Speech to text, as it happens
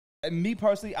And me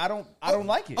personally, I don't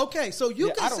like it. Okay, so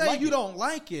you can say you don't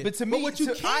like it, but to me, what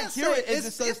you can't say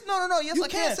is no. Yes, you I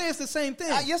can't say it's the same thing.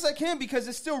 Yes, I can because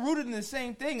it's still rooted in the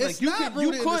same thing. It's not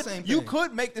rooted in the same thing. You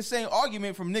could make the same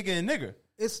argument from nigga and nigger.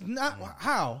 It's not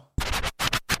how.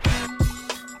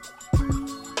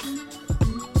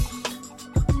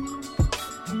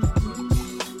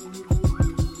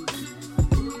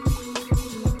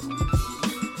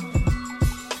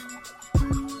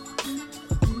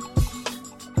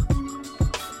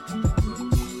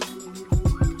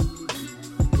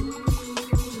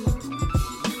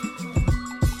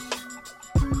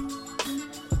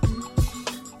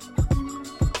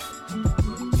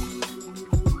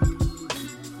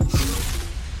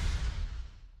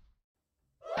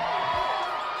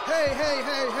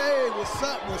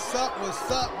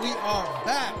 What's up? We are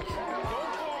back.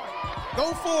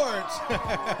 Go for it.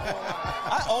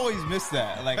 I always miss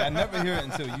that. Like, I never hear it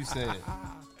until you say it.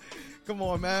 Come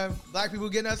on, man. Black people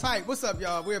getting us hype. What's up,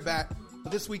 y'all? We're back.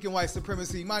 This Week in White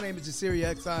Supremacy. My name is Jasiri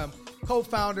X. I'm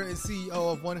co-founder and CEO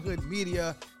of One Hood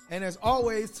Media. And as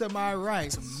always, to my right.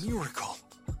 It's a miracle.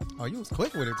 Oh, you was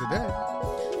quick with it today.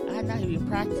 I not even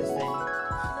practicing.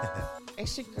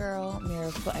 It's your girl,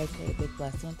 Miracle, aka Big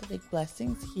Blessing. With the Big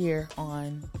Blessings here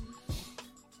on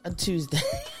a Tuesday.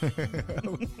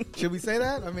 Should we say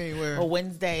that? I mean, we're... A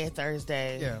Wednesday, a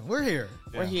Thursday. Yeah, we're here.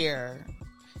 We're here.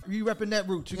 You repping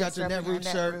Netroots. You got your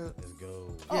Netroots shirt. Let's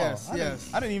go. Yes,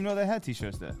 yes. I didn't even know they had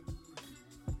t-shirts there.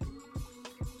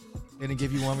 They didn't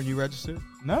give you one when you registered?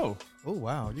 No. Oh,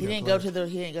 wow. He didn't go to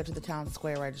the town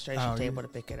square registration table to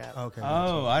pick it up. Okay.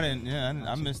 Oh, I didn't. Yeah,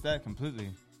 I missed that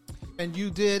completely. And you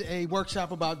did a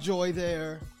workshop about joy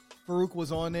there. Farouk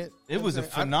was on it. It was a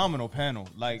phenomenal panel.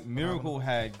 Like, Miracle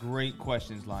had great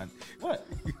questions lined. What?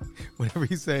 Whenever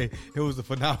you say it was a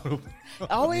phenomenal panel.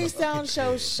 Always sound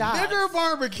so shocked. Nigger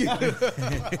barbecue.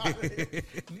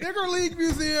 Nigger League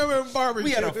Museum and barbecue.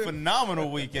 We had a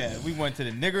phenomenal weekend. We went to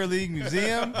the Nigger League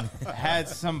Museum, had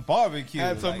some barbecue.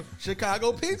 Had some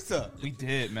Chicago pizza. We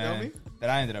did, man. That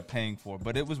I ended up paying for,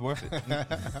 but it was worth it.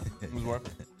 It was worth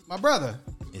it. My brother.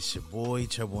 It's your boy,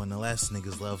 Trouble in the Last.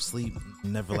 Niggas love sleep.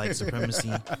 Never like supremacy.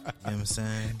 You know what I'm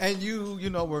saying? And you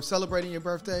were celebrating your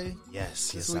birthday?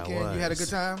 Yes, this weekend. I was. You had a good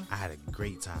time? I had a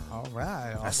great time. All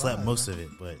right. I slept most of it,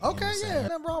 but okay, yeah.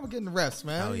 Nothing wrong with getting the rest,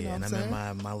 man. Oh, yeah. You know and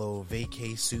I'm in my little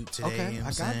vacay suit today. Okay, you know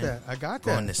I got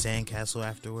that. Going to Sandcastle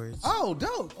afterwards. Oh,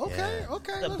 dope. Okay, Yeah.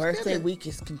 okay. The birthday week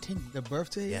is continuing. The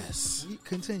birthday week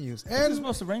continues. And it's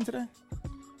supposed to rain today?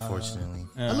 Fortunately.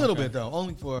 A little bit, though.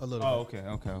 Only for a little bit.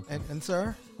 Oh, okay. And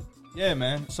sir? Yeah,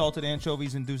 man. Salted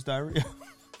anchovies induced diarrhea.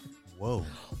 Whoa.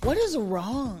 What is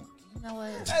wrong? You know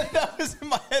what? That was in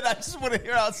my head. I just want to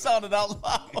hear how it sounded out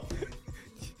loud.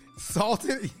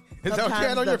 Salted? Is that what you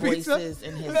had on your pizza? Voices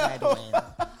in his head win.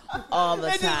 All the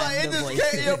time. It just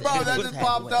came, bro. That just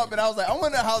popped up, and I was like, I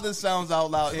wonder how this sounds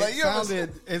out loud. It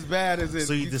sounded as bad as it.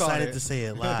 So you decided to say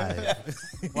it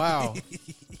live. Wow.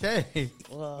 Okay.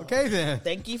 Well, okay then.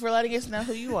 Thank you for letting us know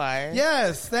who you are.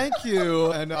 Yes, thank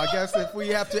you. And I guess if we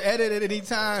have to edit at any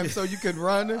time so you can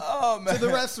run to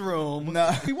the restroom.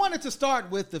 No. We wanted to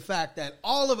start with the fact that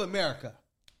all of America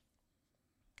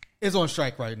is on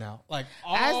strike right now. Like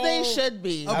all as they should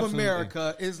be. Of Absolutely.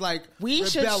 America is like we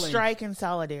rebelling. Should strike in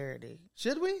solidarity.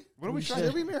 Should we? What are we striking?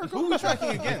 Should we, Miracle? Who are we striking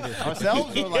against?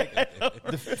 Ourselves or like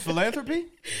the philanthropy?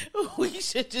 We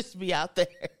should just be out there.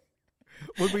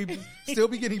 Would we still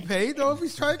be getting paid though if we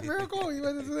strike, Miracle?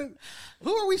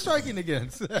 Who are we striking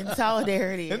against? In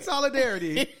solidarity. In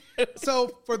solidarity.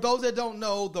 So for those that don't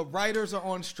know, the writers are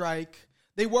on strike.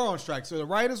 They were on strike. So the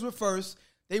writers were first.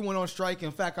 They went on strike.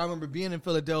 In fact, I remember being in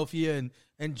Philadelphia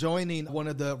and joining one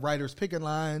of the writers' picket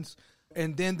lines.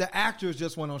 And then the actors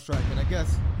just went on strike. And I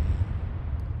guess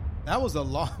that was a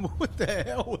long... What the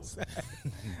hell was that?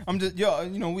 I'm just...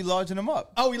 we lodging them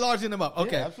up. Oh, we lodging them up.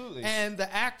 Okay. Yeah, absolutely. And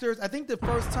the actors... I think the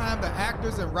first time the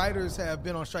actors and writers have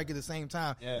been on strike at the same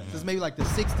time. Yeah. Since maybe like the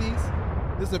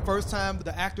 60s. This is the first time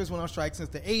the actors went on strike since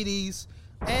the 80s.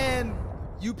 And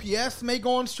UPS may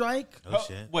go on strike. Oh,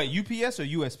 shit. Wait, UPS or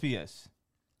USPS?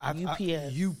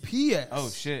 UPS. UPS. Oh,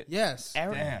 shit. Yes.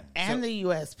 Damn. And the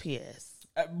USPS.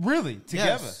 Really?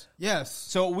 Together? Yes.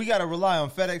 So we got to rely on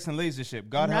FedEx and LaserShip.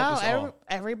 God help us all.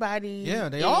 Everybody. Yeah,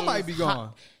 they all might be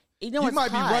gone. You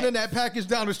might be running that package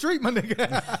down the street, my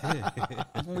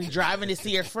nigga. We driving to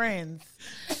see your friends.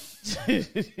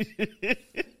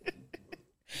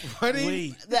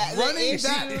 running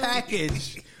that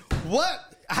package.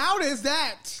 What? How does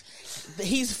that?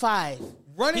 He's 5.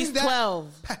 He's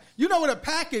 12. You know what a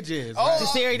package is. Oh, right?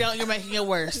 Siri, you're making it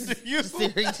worse. Siri, you're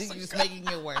just making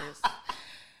it worse.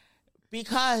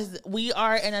 Because we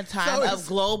are in a time of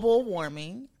global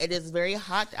warming. It is very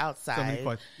hot outside.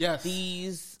 Yes.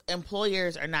 These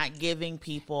employers are not giving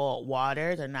people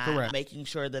water. They're not making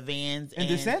sure the vans. And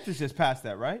DeSantis just passed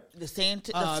that, right?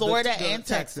 Florida and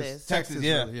Texas. Texas,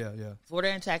 yeah. Florida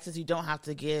and Texas, you don't have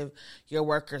to give your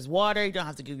workers water. You don't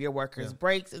have to give your workers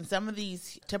breaks. And some of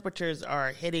these temperatures are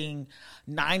hitting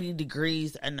 90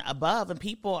 degrees and above. And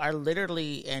people are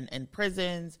literally in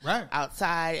prisons,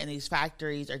 outside, and these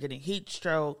factories are getting heat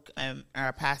stroke and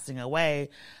are passing away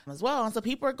as well. And so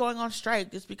people are going on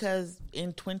strike just because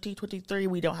in 2023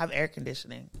 we don't have air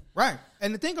conditioning. Right.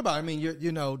 And to think about it, I mean,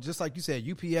 you know, just like you said,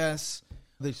 UPS,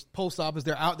 the post office,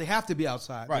 they're out. They have to be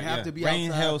outside. Right, they have to be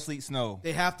rain, outside. hail, sleet, snow.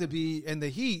 They have to be in the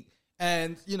heat.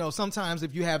 And, you know, sometimes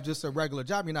if you have just a regular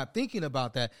job, you're not thinking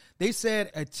about that. They said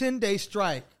a 10-day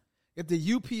strike, if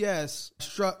the UPS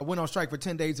went on strike for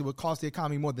 10 days, it would cost the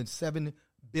economy more than $7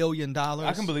 billion.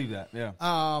 I can believe that, yeah.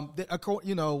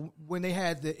 You know, when they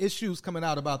had the issues coming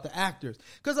out about the actors.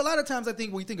 Because a lot of times I think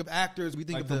when we think of actors, we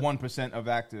think like of the 1% of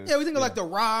actors. Yeah, we think of like The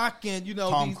Rock and, you know.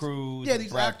 Tom Cruise. Yeah,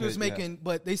 these Brad actors Pitt, making,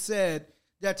 but they said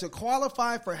that to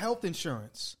qualify for health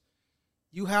insurance,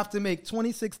 you have to make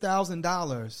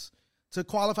 $26,000 to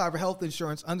qualify for health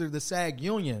insurance under the SAG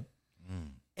union.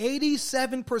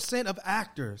 87% of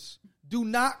actors do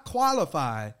not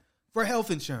qualify for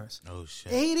health insurance. Oh,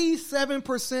 shit.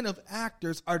 87% of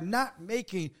actors are not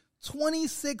making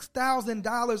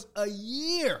 $26,000 a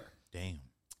year. Damn.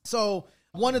 So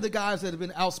one of the guys that have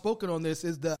been outspoken on this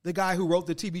is the guy who wrote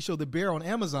the TV show The Bear on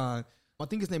Amazon. I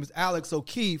think his name is Alex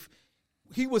O'Keefe.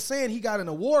 He was saying he got an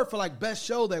award for like best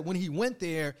show, that when he went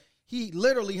there, he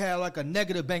literally had like a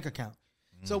negative bank account.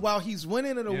 So while he's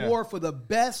winning an award for the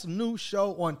best new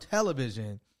show on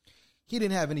television, he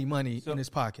didn't have any money in his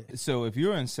pocket. So if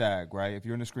you're in SAG, right, if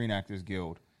you're in the Screen Actors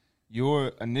Guild, your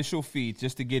initial fee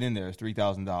just to get in there is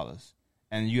 $3,000,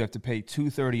 and you have to pay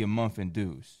 $230 a month in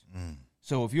dues.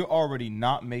 So if you're already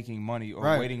not making money or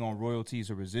waiting on royalties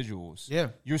or residuals,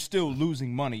 you're still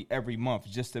losing money every month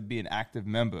just to be an active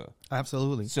member.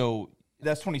 Absolutely. So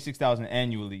that's $26,000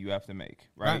 annually you have to make,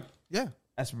 right? Yeah.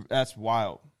 That's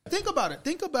wild. Think about it.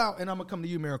 Think about, and I'm going to come to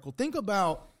you, Miracle. Think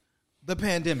about the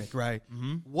pandemic, right?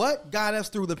 What got us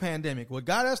through the pandemic? What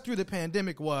got us through the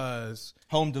pandemic was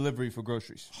home delivery for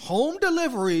groceries. Home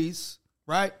deliveries,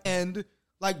 right? And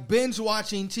like binge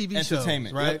watching TV shows,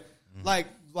 entertainment, right? Like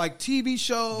TV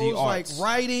shows, like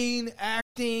writing,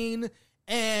 acting,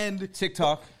 and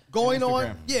TikTok. Going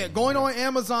on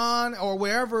Amazon or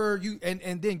wherever you,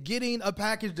 and then getting a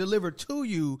package delivered to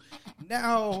you.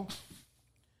 Now,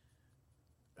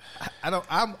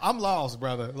 I'm lost,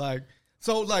 brother. Like,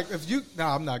 so like if you,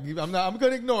 I'm going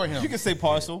to ignore him. You can say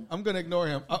parcel. I'm going to ignore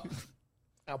him.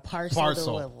 A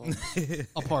parcel.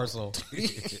 A parcel.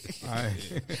 All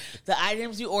right. The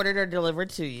items you ordered are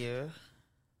delivered to you.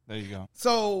 There you go.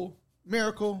 So,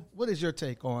 Miracle, what is your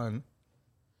take on?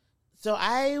 So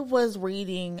I was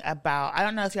reading about, I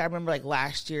don't know if y'all remember, like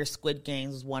last year, Squid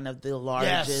Games was one of the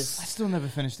largest. I still never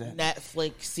finished that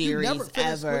Netflix series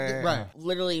ever. Right.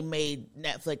 Literally made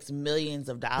Netflix millions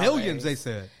of dollars. Billions, they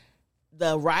said.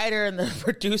 The writer and the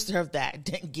producer of that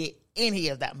didn't get any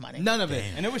of that money. None of it.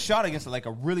 And it was shot against like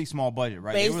a really small budget,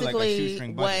 right? Basically, they were like a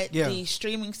shoestring budget. what the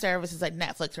streaming services like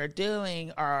Netflix are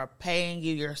doing are paying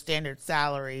you your standard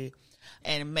salary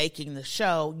and making the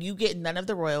show. You get none of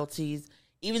the royalties.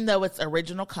 Even though it's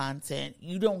original content,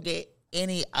 you don't get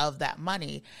any of that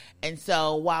money. And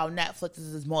so while Netflix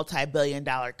is this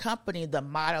multi-billion-dollar company, the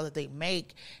model that they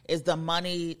make is the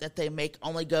money that they make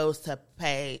only goes to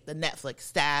pay the Netflix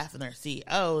staff and their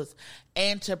CEOs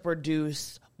and to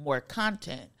produce more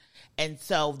content. And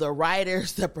so the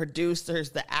writers, the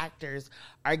producers, the actors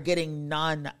are getting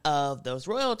none of those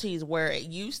royalties, where it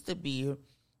used to be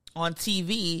on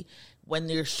TV when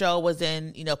your show was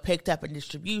in, picked up in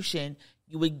distribution,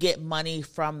 you would get money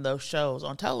from those shows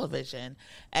on television.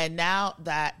 And now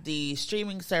that the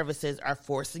streaming services are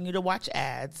forcing you to watch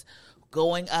ads,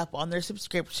 going up on their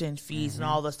subscription fees and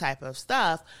all this type of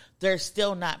stuff, they're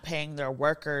still not paying their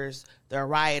workers, their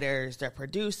writers, their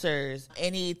producers,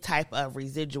 any type of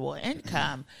residual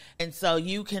income. And so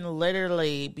you can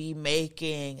literally be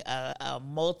making a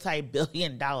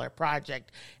multi-billion-dollar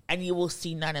project and you will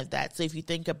see none of that. So if you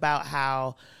think about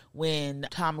how when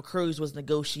Tom Cruise was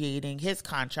negotiating his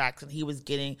contracts and he was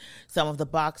getting some of the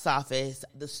box office,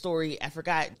 the story, I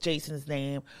forgot Jason's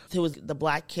name, who was the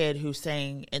black kid who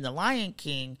sang in The Lion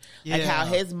King, like how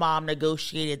his mom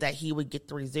negotiated that he would get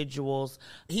the residuals.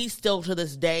 He's still to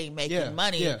this day making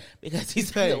money because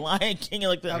he's in The Lion King in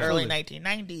like the early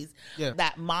 1990s.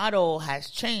 That model has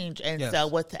changed. And so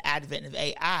with the advent of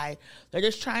AI, They're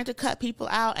just trying to cut people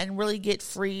out and really get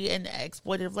free and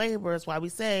exploitative labor. Is why we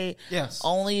say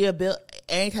only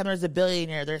anytime there's a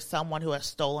billionaire, there's someone who has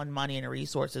stolen money and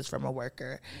resources from a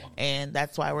worker, and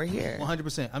that's why we're here.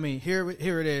 100%. I mean, here it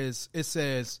is. It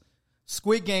says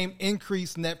Squid Game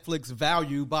increased Netflix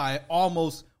value by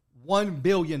almost $1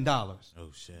 billion. Oh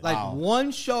shit! Like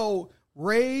one show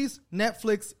raised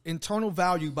Netflix internal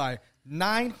value by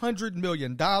 $900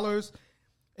 million.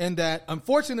 And that,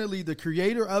 unfortunately, the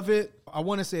creator of it, I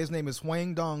want to say his name is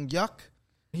Hwang Dong-yuk.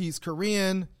 He's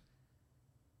Korean.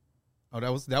 Oh,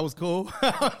 that was cool.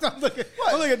 I'm looking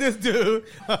at this dude.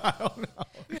 I don't know.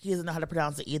 He doesn't know how to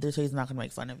pronounce it either, so he's not going to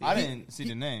make fun of you. I didn't see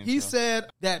the name. He said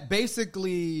that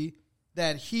basically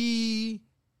that he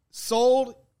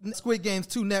sold Squid Games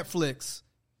to Netflix,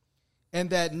 and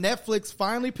that Netflix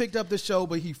finally picked up the show,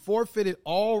 but he forfeited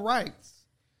all rights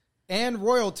and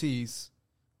royalties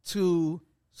to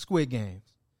Squid Games.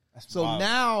 So wild.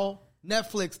 Now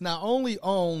Netflix not only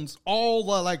owns all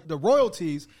the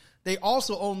royalties, they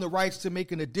also own the rights to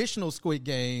make an additional Squid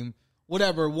Game,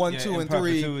 whatever, 1, 2, and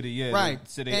 3. Yeah,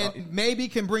 right. And maybe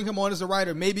can bring him on as a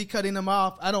writer, maybe cutting him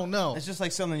off. I don't know. It's just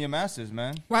like selling your masters,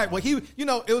 man. Right. Well,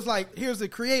 it was like, here's the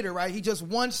creator, right? He just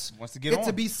wants to get it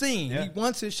to be seen. Yeah. He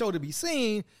wants his show to be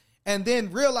seen. And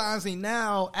then realizing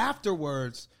now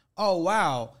afterwards, oh,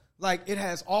 wow, like it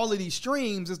has all of these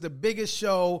streams. It's the biggest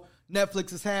show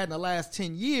Netflix has had in the last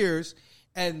 10 years.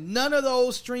 And none of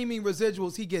those streaming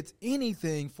residuals, he gets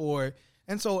anything for it.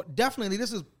 And so definitely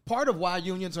this is part of why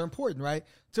unions are important, right?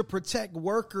 To protect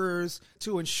workers,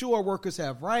 to ensure workers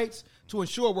have rights, to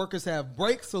ensure workers have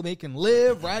breaks so they can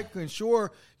live, right? To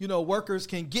ensure, workers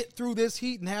can get through this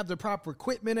heat and have the proper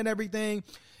equipment and everything.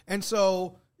 And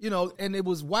so, and it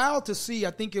was wild to see,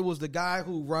 I think it was the guy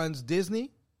who runs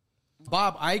Disney,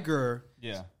 Bob Iger,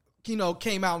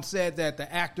 came out and said that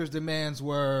the actors' demands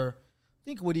were, I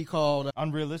think what he called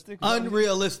unrealistic.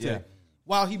 Yeah.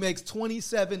 While he makes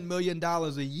 $27 million a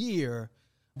year,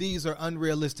 these are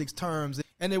unrealistic terms.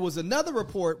 And there was another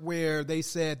report where they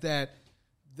said that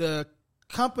the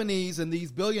companies and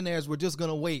these billionaires were just going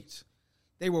to wait.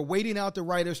 They were waiting out the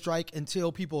writer's strike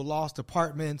until people lost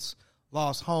apartments,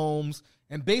 lost homes,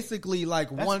 and basically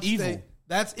that's evil.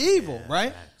 That's evil,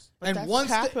 right? But and that's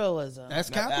capitalism. That's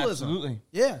capitalism. Absolutely.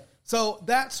 Yeah. So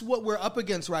that's what we're up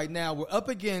against right now. We're up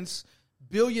against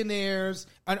billionaires,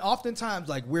 and oftentimes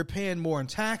we're paying more in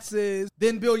taxes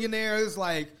than billionaires.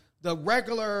 Like the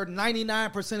regular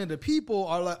 99% of the people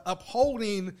are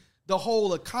upholding the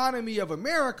whole economy of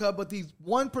America, but these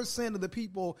 1% of the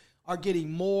people are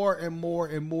getting more and more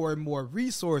and more and more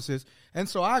resources. And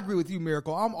so I agree with you,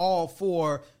 Miracle. I'm all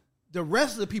for the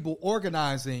rest of the people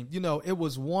organizing. It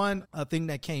was one thing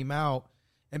that came out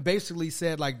and basically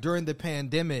said during the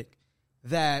pandemic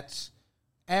that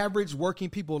average working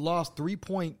people lost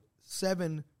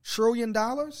 $3.7 trillion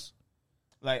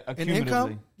in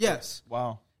income. Yes.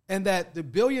 Wow. And that the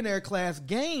billionaire class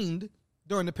gained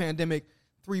during the pandemic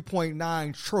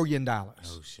 $3.9 trillion. Oh,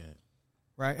 shit.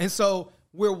 Right. And so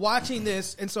we're watching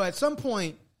this. And so at some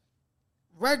point,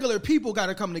 regular people got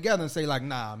to come together and say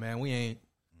nah, man, we ain't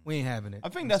having it. I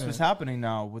think that's what's happening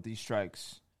now with these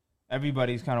strikes.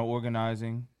 Everybody's kind of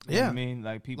organizing. You know what I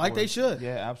mean? People they should.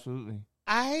 Yeah, absolutely.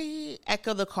 I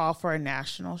echo the call for a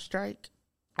national strike.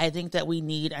 I think that we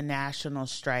need a national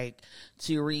strike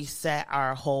to reset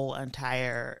our whole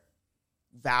entire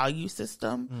value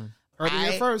system. Heard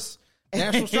it here first.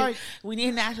 National strike. We need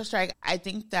a national strike. I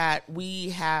think that we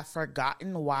have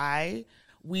forgotten why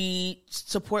we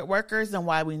support workers and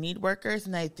why we need workers.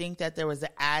 And I think that there was an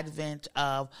advent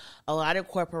of a lot of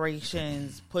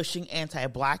corporations pushing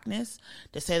anti-blackness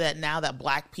to say that now that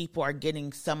black people are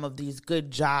getting some of these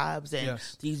good jobs and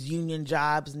these union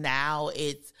jobs, now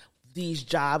these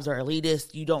jobs are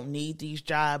elitist. You don't need these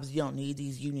jobs. You don't need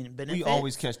these union benefits. We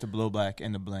always catch the blowback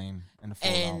and the blame and the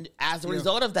fallout. And as a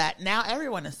result of that, now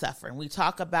everyone is suffering. We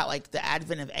talk about the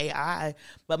advent of AI,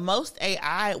 but most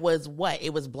AI was what?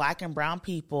 It was black and brown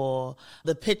people,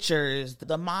 the pictures,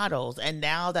 the models. And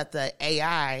now that the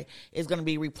AI is going to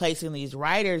be replacing these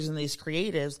writers and these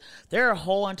creatives, there are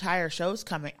whole entire shows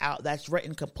coming out that's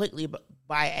written completely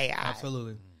by AI.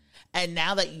 Absolutely. And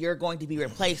now that you're going to be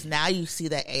replaced, now you see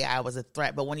that AI was a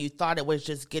threat. But when you thought it was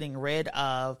just getting rid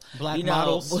of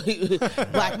models,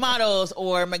 black models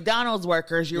or McDonald's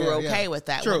workers, you were okay with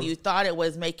that. True. When you thought it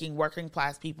was making working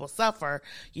class people suffer,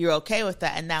 you're okay with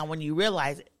that. And now when you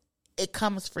realize it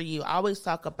comes for you. I always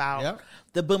talk about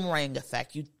the boomerang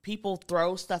effect. People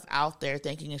throw stuff out there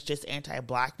thinking it's just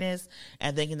anti-blackness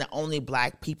and thinking that only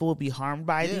black people will be harmed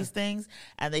by these things.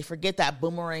 And they forget that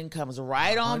boomerang comes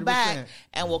right on 100%. back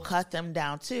and will cut them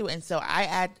down too. And so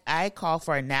I call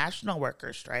for a national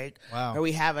workers' strike where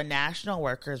we have a national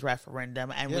workers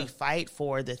referendum and we fight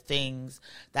for the things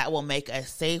that will make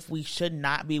us safe. We should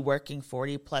not be working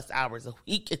 40 plus hours a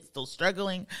week. It's still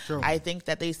struggling. True. I think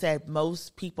that they said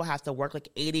most people have to work like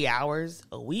 80 hours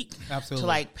a week to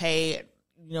like pay,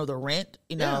 the rent,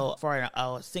 for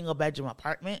a single bedroom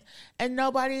apartment, and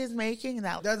nobody is making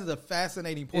that. That is a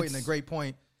fascinating point and a great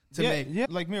point to make. Yeah,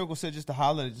 like Miracle said, just to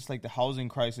highlight, just like the housing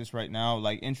crisis right now,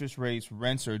 like interest rates,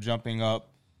 rents are jumping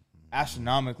up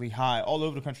astronomically high all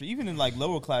over the country, even in like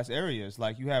lower class areas.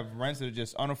 Like you have rents that are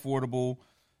just unaffordable.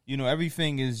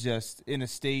 Everything is just in a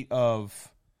state of,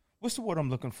 what's the word I'm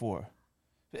looking for?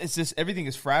 It's just everything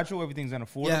is fragile. Everything's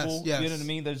unaffordable. Yes. You know what I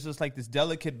mean? There's just like this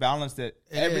delicate balance that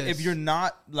if you're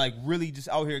not like really just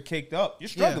out here caked up, you're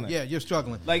struggling. Yeah, you're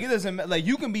struggling. Like it doesn't like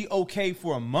you can be okay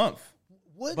for a month,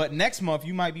 but next month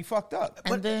you might be fucked up.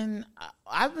 And then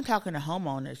I've been talking to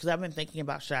homeowners because I've been thinking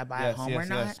about should I buy a home or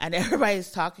not, and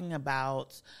everybody's talking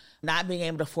about not being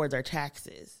able to afford their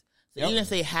taxes. So even if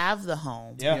they have the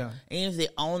home, and even if they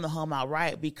own the home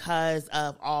outright, because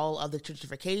of all of the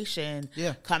gentrification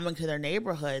coming to their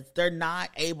neighborhoods, they're not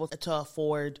able to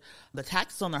afford the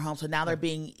taxes on their home. So now they're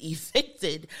being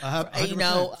evicted,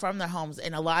 from their homes.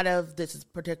 And a lot of this is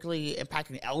particularly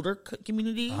impacting elder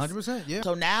communities. 100%, yeah.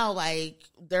 So now,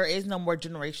 there is no more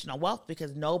generational wealth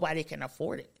because nobody can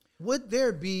afford it. Would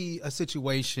there be a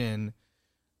situation,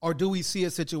 or do we see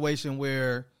a situation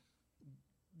where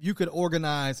you could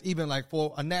organize even like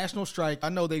for a national strike? I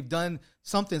know they've done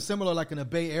something similar like in the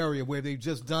Bay Area where they've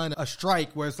just done a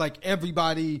strike where it's like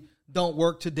everybody don't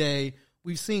work today.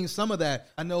 We've seen some of that.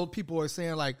 I know people are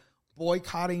saying like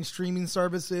boycotting streaming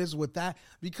services with that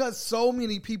because so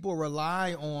many people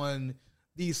rely on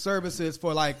these services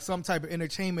for like some type of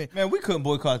entertainment. Man, we couldn't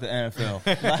boycott the NFL.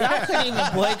 Y'all couldn't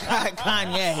even boycott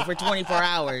Kanye for 24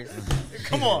 hours.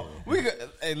 Come on.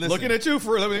 Hey, listen. Looking at you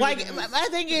for my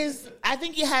thing is, I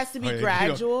think it has to be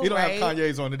gradual. You don't right? have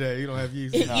Kanye's on today. You don't have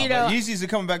Yeezy. Yeezys are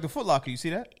coming back to Foot Locker. You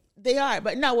see that? They are,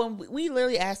 but no, when we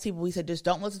literally asked people, we said, just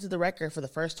don't listen to the record for the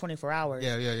first 24 hours.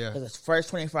 Yeah. Because the first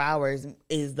 24 hours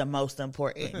is the most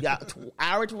important. Y'all,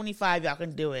 hour 25, y'all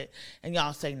can do it, and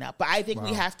y'all say no. But I think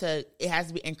it has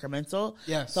to be incremental.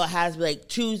 Yes. So it has to be like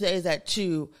Tuesdays at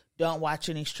 2, don't watch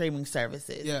any streaming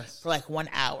services. Yes. For like 1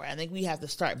 hour. I think we have to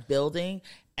start building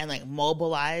and like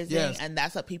mobilizing, and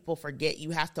that's what people forget.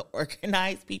 You have to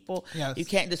organize people. Yes. You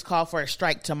can't just call for a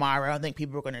strike tomorrow. I think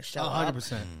people are going to show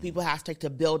 100%. up. People have to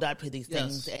build up to these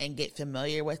things and get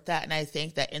familiar with that. And I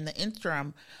think that in the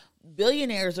interim,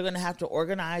 billionaires are going to have to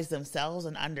organize themselves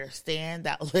and understand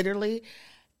that literally,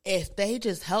 if they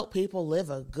just help people live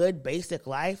a good basic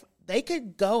life, they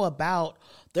could go about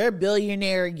their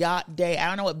billionaire yacht day. I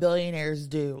don't know what billionaires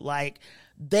do. Like,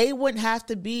 they wouldn't have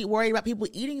to be worried about people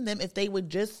eating them if they would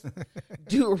just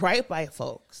do right by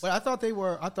folks. But I thought they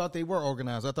were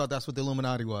organized. I thought that's what the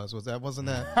Illuminati was. Wasn't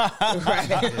that?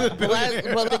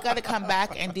 Right. Well, they got to come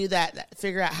back and do that.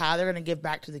 Figure out how they're going to give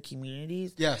back to the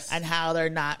communities. Yes. And how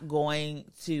they're not going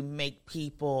to make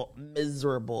people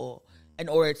miserable in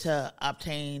order to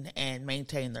obtain and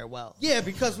maintain their wealth. Yeah,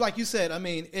 because like you said, I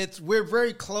mean, we're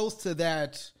very close to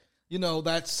that.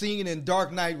 That scene in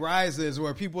Dark Knight Rises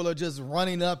where people are just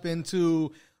running up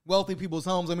into wealthy people's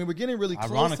homes. I mean, we're getting really close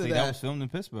to that. Ironically, that was filmed in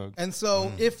Pittsburgh. And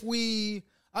so if we,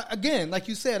 again, like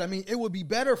you said, I mean, it would be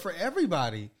better for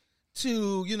everybody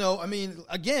to,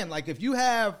 again, like if you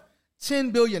have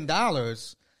 $10 billion,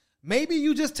 maybe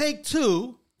you just take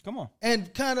 2. Come on.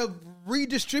 And kind of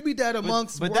redistribute that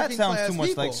amongst but working that sounds class too much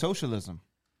people. like socialism.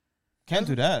 Can't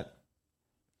do that.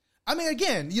 I mean,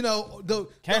 again,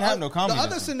 Can't have no communism.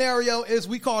 The other scenario is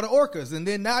we call the orcas, and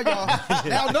then now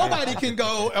now nobody can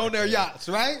go on their yachts,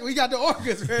 right? We got the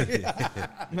orcas ready.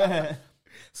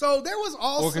 So there was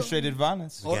also orchestrated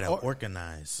violence. We gotta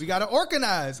organize. We gotta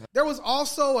organize. There was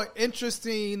also an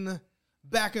interesting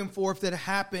back and forth that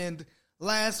happened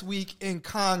last week in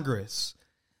Congress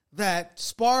that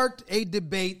sparked a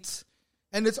debate.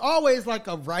 And it's always like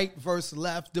a right versus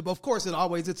left. Of course,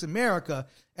 it's America.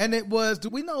 And it was, do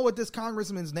we know what this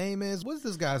congressman's name is? What's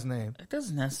this guy's name? It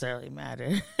doesn't necessarily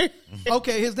matter.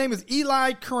 Okay, his name is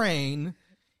Eli Crane.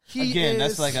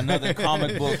 That's like another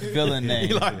comic book villain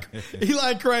name.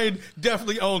 Eli Crane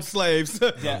definitely owned slaves.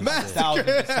 Yeah,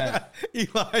 1,000%.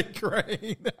 Eli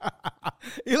Crane.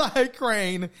 Eli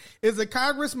Crane is a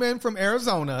congressman from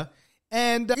Arizona.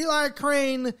 And Eli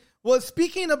Crane was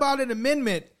speaking about an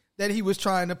amendment that he was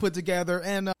trying to put together.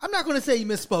 And I'm not going to say he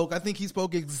misspoke. I think he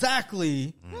spoke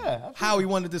exactly how he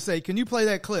wanted to say. Can you play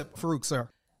that clip, Farouk, sir?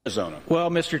 Arizona. Well,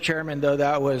 Mr. Chairman, though,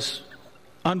 that was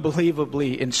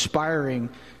unbelievably inspiring.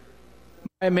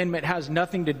 My amendment has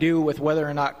nothing to do with whether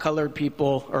or not colored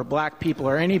people or black people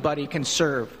or anybody can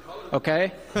serve.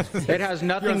 Okay? It has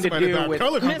nothing to do with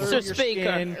Mr.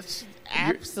 Speaker.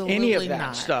 Absolutely any of that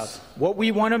not. stuff. What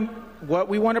we want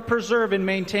to preserve and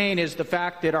maintain is the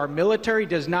fact that our military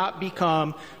does not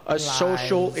become a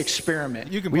social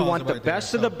experiment. We want the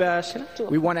best of the best.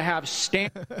 We want to have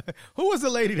Who was the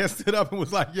lady that stood up and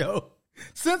was like, "Yo,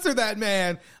 censor that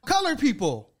man"? Colored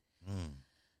people.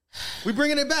 We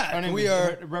bringing it back. Her name We is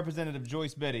are Representative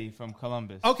Joyce Betty from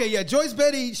Columbus. okay. Yeah, Joyce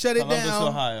Betty shut it Columbus, down.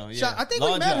 Ohio. Yeah. I think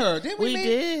Law we met judge. her. Didn't we? We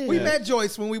did. We Yeah. met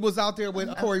Joyce when we was out there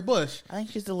with Cori Bush. I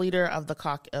think she's the leader of the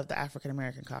African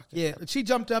American caucus. Yeah, she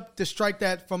jumped up to strike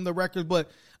that from the record.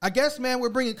 But I guess, man, we're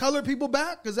bringing colored people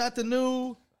back. Is that the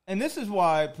new? And this is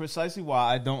precisely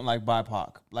why I don't like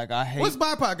BIPOC. Like, I hate... What's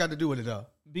BIPOC got to do with it, though?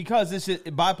 Because it's just,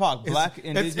 BIPOC, black,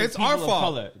 indigenous It's people our of fault.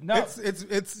 color. No,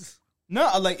 It's no,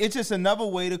 like, it's just another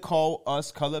way to call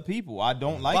us colored people. I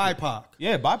don't like BIPOC. it.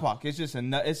 Yeah, BIPOC. It's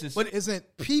just... But isn't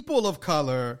people of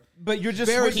color? But you're just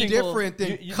very switching... different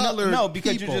than colored. No,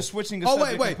 because people. you're just switching the Oh,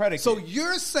 subject and predicate. So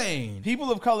you're saying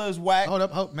People of color is whack. hold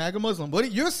up, MAGA Muslim.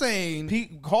 But you're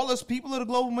saying Call us people of the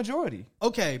global majority.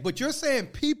 okay, but you're saying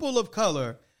people of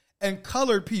color and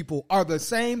colored people are the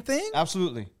same thing?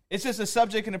 Absolutely. It's just a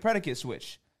subject and a predicate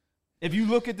switch. If you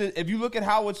look at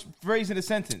how it's phrased in a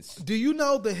sentence. Do you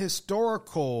know the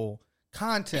historical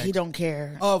context? He don't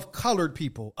care. Of colored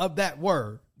people, of that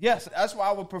word. Yes, that's why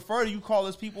I would prefer you call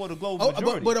us people of the global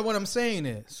majority. But what I'm saying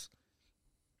is,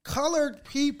 colored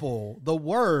people, the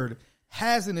word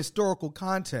has an historical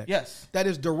context. Yes. That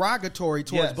is derogatory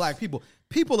towards Yes. black people.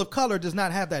 People of color does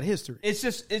not have that history.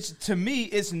 It's to me,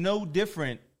 it's no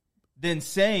different than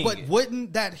saying. But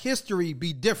wouldn't that history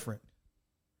be different?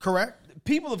 Correct?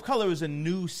 People of color is a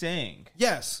new saying.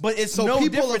 Yes. But it's So no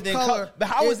people different of than color. But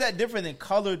how is that different than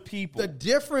colored people? The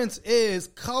difference is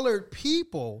colored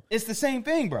people. It's the same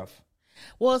thing, bruv.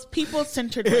 Well, it's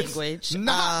people-centered language.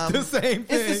 Not the same thing.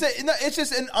 It's the same. No, it's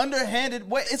just an underhanded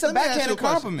way. It's a Let me ask you backhanded a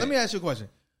question. compliment. Let me ask you a question.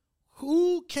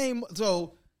 Who came?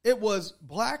 So it was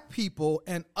black people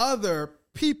and other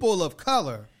people of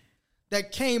color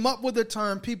that came up with the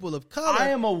term people of color. I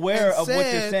am aware and of what you're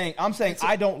said- saying. I'm saying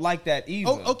I don't like that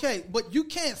either. Oh, okay, but you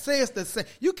can't say it's the same.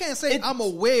 You can't say I'm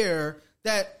aware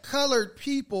that colored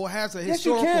people has a Yes,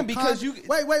 you historical. can, because you-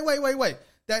 wait.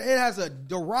 That it has a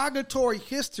derogatory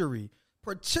history,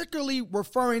 particularly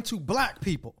referring to black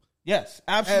people. Yes,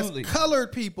 absolutely. As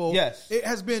colored people, Yes. it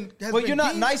has been. But you're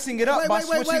not nicing it up by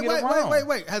switching it around.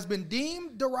 Wait. Has been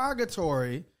deemed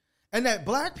derogatory, and that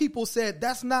black people said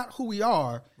that's not who we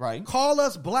are. Right. Call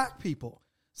us black people.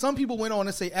 Some people went on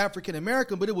to say African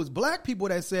American, but it was black people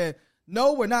that said,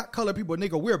 no, we're not colored people,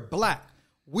 nigga. We're black.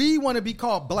 We want to be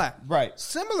called black. Right.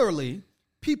 Similarly,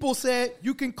 people said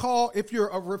you can call, if you're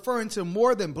referring to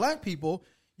more than black people,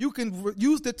 you can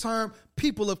use the term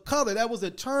people of color. That was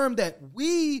a term that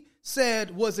we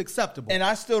said was acceptable. And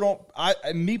I still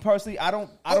don't. Me personally, I don't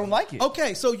like it.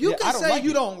 Okay, so you I can don't say like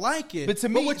you it. don't like it, But to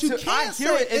me, what you I can't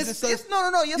hear say it as is it's no.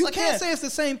 Yes, you I can't can. say it's the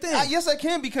same thing. Yes, I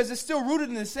can, because it's still rooted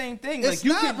in the same thing. It's Like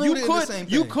you not could, you rooted in the could, same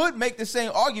you thing. could make the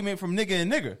same argument from nigga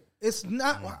and nigger. It's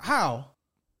not how.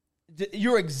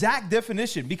 Your exact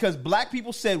definition, because black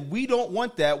people said we don't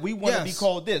want that. We want to be Yes.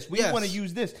 called this. We Yes. want to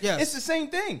use this. Yes. It's the same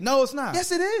thing. No, it's not.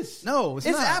 Yes, it is. No, it's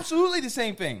not. absolutely the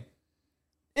same thing.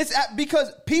 It's because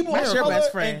people That's of your color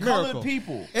best friend. and colored Miracle.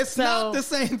 people. It's So- not the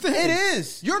same thing. It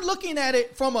is. You're looking at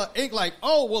it from a like,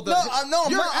 oh well. I'm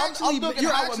you're not. actually, I'm looking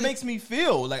you're at how actually- it makes me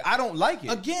feel. Like I don't like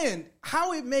it. Again,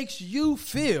 how it makes you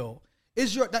feel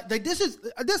is this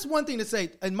is one thing to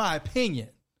say, in my opinion.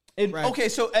 Right. Okay,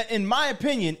 so in my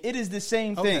opinion, it is the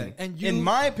same thing. And in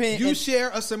my opinion, you share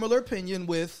a similar opinion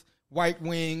with right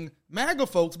wing MAGA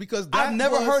folks, because I've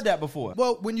never heard that before.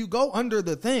 Well, when you go under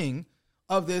the thing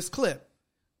of this clip,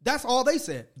 that's all they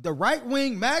said. The right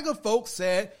wing MAGA folks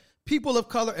said people of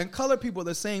color and colored people are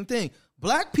the same thing.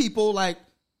 Black people, like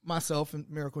myself and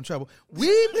Miracle in Trouble,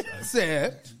 we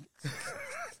said.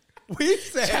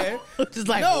 Just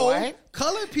like, no, what?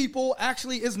 colored people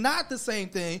actually is not the same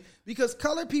thing, because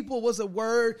colored people was a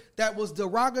word that was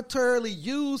derogatorily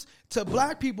used to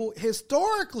black people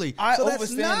historically. I so that's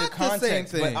understand not the context, same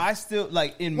thing. but I still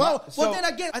like in well, my. then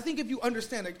again, I think if you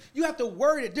understand it, you have to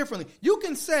word it differently. You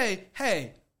can say,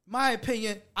 "Hey, my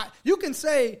opinion." You can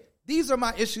say these are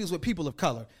my issues with people of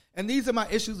color, and these are my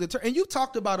issues. And you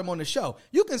talked about them on the show.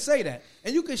 You can say that,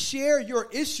 and you can share your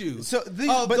issues of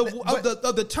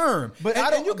the term.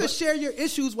 And you can share your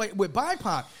issues with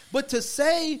BIPOC. But to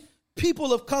say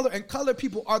people of color and colored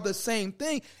people are the same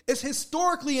thing is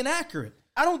historically inaccurate.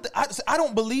 I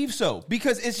don't believe so,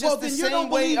 because it's just the same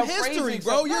way of history,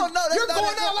 bro. You're going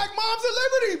out like Moms of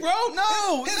Liberty, bro.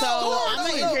 No, so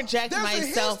I'm gonna interject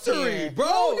myself here,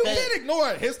 bro. You can't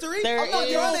ignore history. I'm not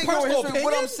trying to ignore history.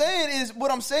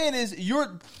 What I'm saying is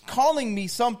you're calling me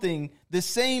something the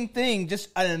same thing, just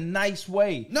in a nice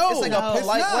way. No, it's like a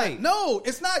polite way. No,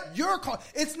 it's not your call.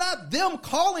 It's not them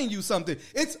calling you something.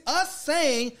 It's us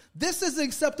saying this is an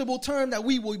acceptable term that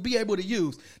we will be able to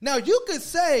use. Now, you could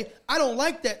say, I don't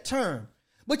like that term.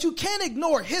 But you can't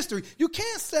ignore history. You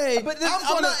can't say, but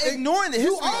I'm not ignoring the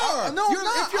history. You are. No, I'm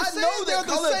not. If you're saying they're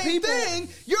the same thing,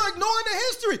 you're ignoring the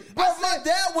history. But my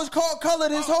dad was called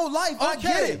colored his whole life. I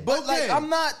get it. But I'm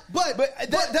not. But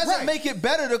that doesn't make it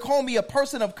better to call me a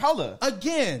person of color.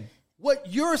 Again,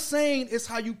 what you're saying is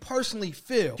how you personally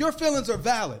feel. Your feelings are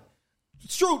valid.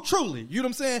 Truly. You know what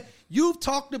I'm saying? You've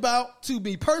talked about, to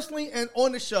me personally and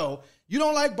on the show, you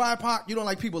don't like BIPOC, you don't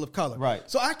like people of color. Right.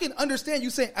 So I can understand you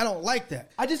saying, I don't like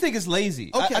that. I just think it's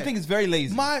lazy. Okay. I think it's very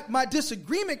lazy. My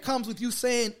disagreement comes with you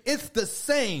saying it's the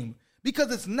same, because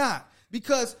it's not.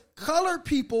 Because colored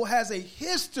people has a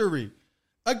history.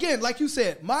 Again, like you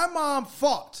said, my mom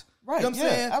fought. Right. You know what I'm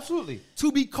saying? Absolutely.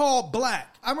 To be called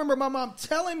black. I remember my mom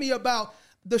telling me about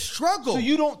the struggle. So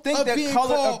you don't think that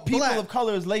people of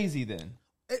color is lazy then?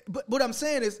 But what I'm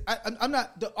saying is, I'm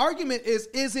not. The argument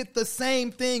is it the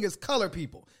same thing as colored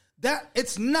people? That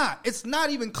it's not. It's not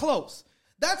even close.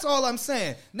 That's all I'm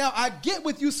saying. Now, I get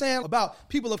what you saying about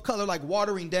people of color, like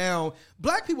watering down.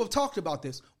 Black people have talked about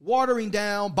this. Watering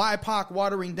down, BIPOC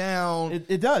watering down.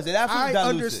 It does. It absolutely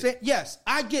dilutes understand. Yes,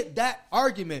 I get that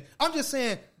argument. I'm just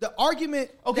saying the argument.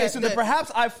 Okay, so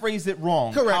perhaps I phrased it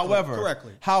wrong.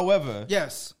 Correctly. However,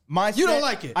 yes. You don't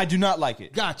like it. I do not like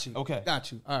it. Got you. Okay.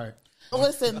 Got you. All right.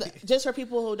 Listen, just for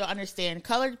people who don't understand,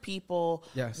 colored people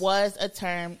was a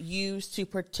term used to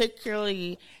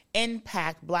particularly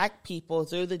impact black people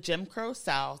through the Jim Crow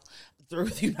South, through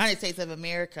the United States of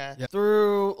America,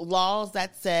 through laws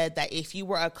that said that if you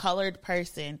were a colored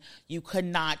person, you could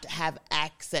not have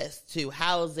access to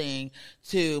housing,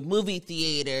 to movie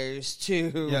theaters,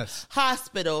 to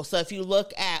hospitals. So if you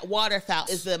look at waterfowl,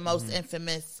 is the most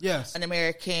infamous in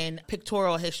American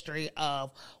pictorial history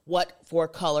of what for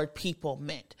colored people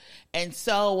meant. And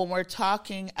so when we're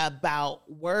talking about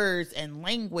words and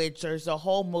language, there's a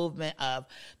whole movement of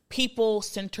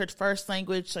people-centered first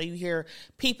language. So you hear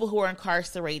people who are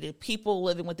incarcerated, people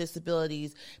living with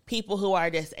disabilities, people who are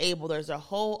disabled. There's a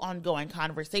whole ongoing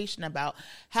conversation about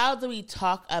how do we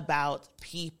talk about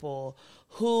people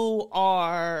who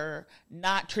are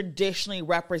not traditionally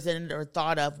represented or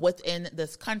thought of within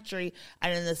this country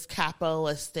and in this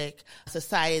capitalistic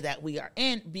society that we are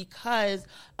in, because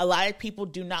a lot of people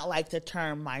do not like the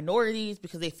term minorities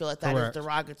because they feel like that is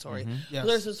derogatory. So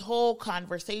there's this whole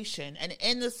conversation, and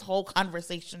in this whole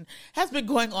conversation has been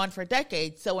going on for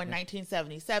decades. So in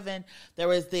 1977, there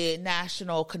was the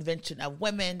National Convention of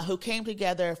Women who came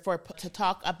together to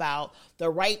talk about the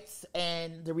rights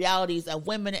and the realities of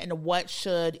women and what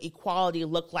should equality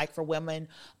look like for women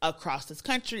across this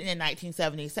country. And in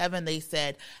 1977, they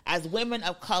said, as women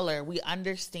of color, we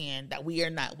understand that we are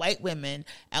not white women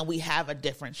and we have a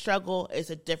different struggle.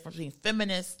 It's a difference between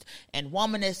feminist and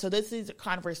womanist. So these are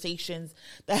conversations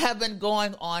that have been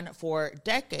going on for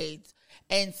decades.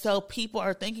 And so people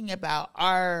are thinking about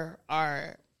our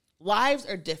lives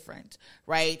are different,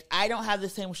 right? I don't have the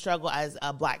same struggle as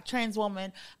a black trans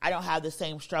woman. I don't have the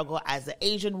same struggle as an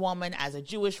Asian woman, as a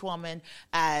Jewish woman,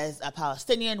 as a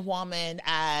Palestinian woman,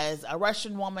 as a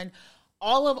Russian woman.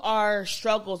 All of our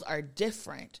struggles are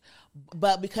different.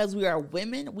 But because we are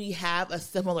women, we have a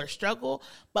similar struggle.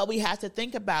 But we have to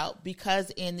think about,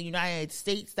 because in the United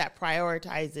States that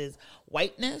prioritizes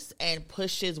whiteness and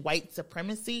pushes white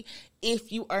supremacy,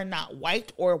 if you are not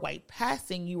white or white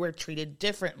passing, you are treated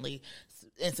differently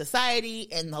in society,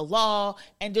 in the law,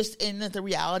 and just in the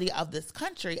reality of this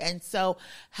country. And so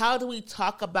how do we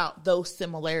talk about those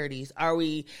similarities? Are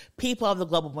we people of the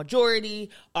global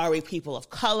majority? Are we people of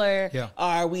color?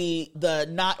 Are we the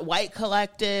not white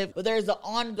collective? But there's an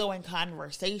ongoing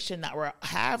conversation that we're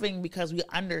having because we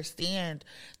understand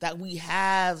that we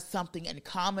have something in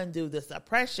common through this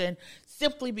oppression,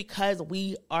 simply because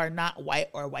we are not white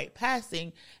or white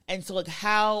passing. And so, like,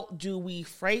 how do we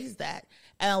phrase that?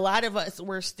 And a lot of us,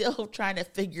 we're still trying to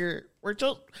figure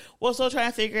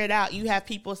it out. You have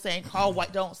people saying, call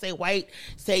white, don't say white,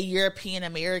 say European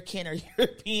American or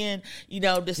European,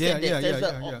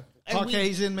 descendants.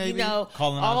 Caucasian, maybe?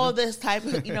 Colonizer. All this type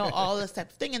of, all this type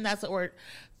of thing. And that's what we're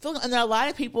feeling. And there are a lot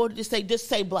of people just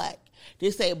say black.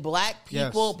 Just say black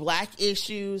people, Yes. black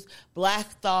issues, black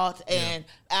thought, and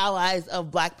allies of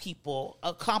black people,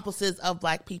 accomplices of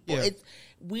black people. Yeah.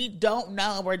 We don't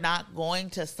know, and we're not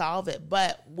going to solve it,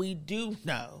 but we do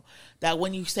know that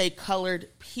when you say colored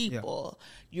people,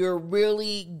 you're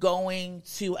really going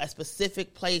to a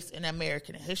specific place in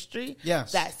American history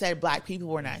that said black people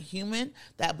were not human,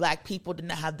 that black people did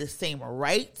not have the same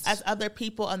rights as other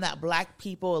people, and that black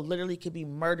people literally could be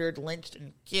murdered, lynched,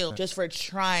 and killed just for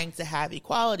trying to have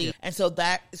equality. And so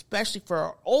that, especially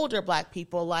for older black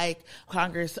people like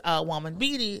Congresswoman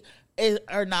Beatty,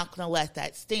 are not going to let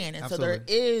that stand. And Absolutely. so there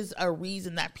is a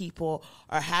reason that people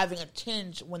are having a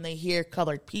tinge when they hear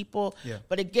colored people. Yeah.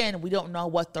 But again, we don't know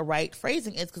what the right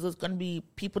phrasing is because it's going to be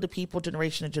people to people,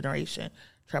 generation to generation.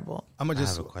 Treble. I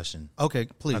have a question. Okay,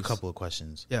 please. A couple of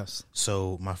questions. Yes.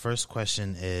 So my first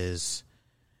question is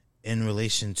in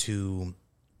relation to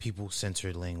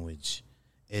people-centered language.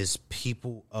 Is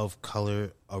people of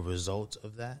color a result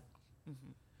of that?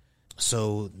 Mm-hmm.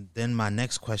 So then my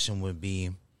next question would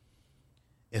be,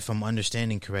 if I'm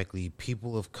understanding correctly,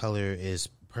 people of color is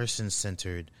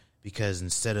person-centered because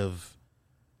instead of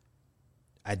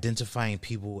identifying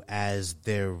people as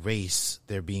their race,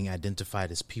 they're being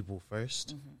identified as people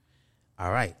first. Mm-hmm.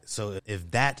 All right. So if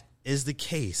that is the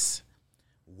case,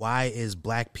 why is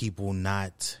black people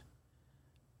not...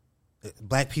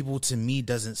 Black people to me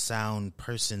doesn't sound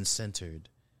person-centered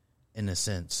in a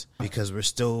sense because we're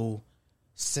still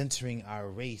centering our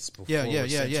race before we're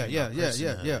centering our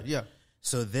personhood. Yeah.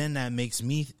 So then that makes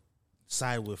me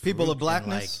side with People Farouk of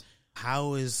blackness. and, like,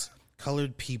 how is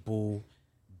colored people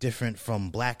different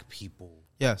from black people?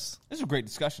 Yes. This is a great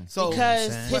discussion. So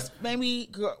Because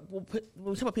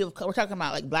we're talking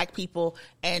about like black people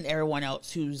and everyone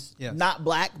else who's not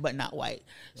black but not white.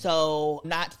 So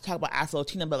not to talk about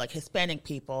Afro-Latino, but like Hispanic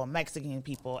people, Mexican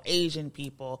people, Asian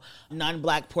people,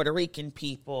 non-black Puerto Rican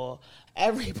people,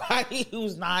 everybody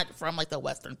who's not from like the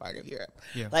western part of Europe.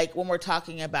 Yeah. Like when we're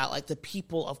talking about like the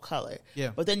people of color. Yeah.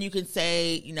 But then you can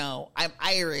say, I'm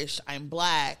Irish, I'm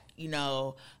black,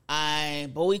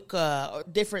 I'm Boika, or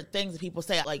different things that people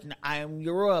say, like I'm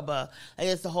Yoruba. Like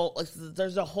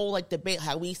there's a whole like debate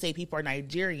how we say people are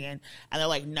Nigerian, and they're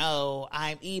like, no,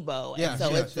 I'm Igbo. And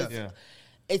so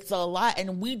it's a lot,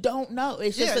 and we don't know.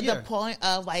 It's just at the point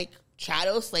of like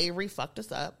chattel slavery fucked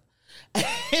us up.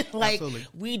 Like Absolutely.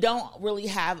 we don't really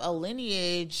have a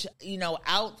lineage,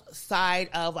 outside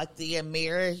of like the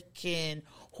American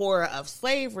horror of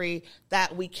slavery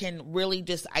that we can really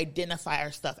just identify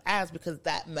our stuff as, because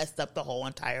that messed up the whole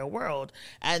entire world.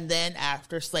 And then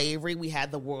after slavery, we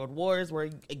had the world wars where,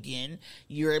 again,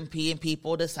 European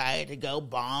people decided to go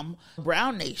bomb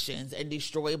brown nations and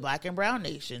destroy black and brown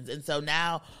nations. And so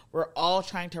now we're all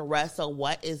trying to wrestle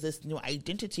what is this new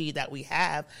identity that we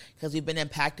have because we've been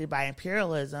impacted by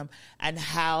imperialism, and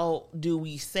how do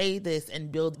we say this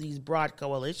and build these broad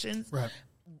coalitions? Right.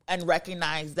 And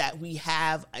recognize that we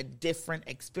have a different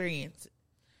experience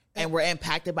and we're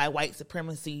impacted by white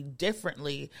supremacy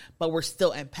differently, but we're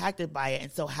still impacted by it.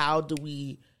 And so how do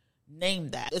we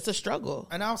name that? It's a struggle.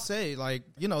 And I'll say, like,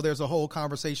 there's a whole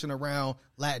conversation around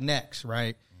Latinx,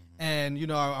 right? Mm-hmm.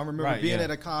 And, I remember being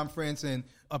at a conference and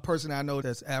a person I know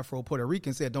that's Afro-Puerto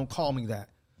Rican said, don't call me that.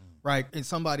 Right, and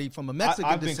somebody from a Mexican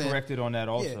I've descent, been corrected on that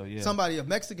also. Yeah, somebody of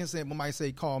Mexican descent might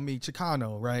say, "Call me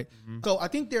Chicano." Right, so I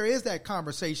think there is that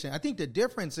conversation. I think the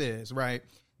difference is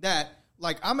that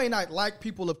like I may not like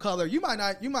people of color. You might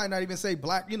not even say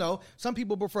black. Some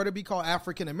people prefer to be called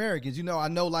African Americans. I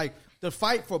know like the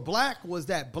fight for black was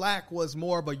that black was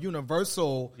more of a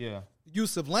universal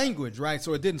use of language, right?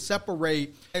 So it didn't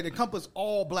separate. It encompassed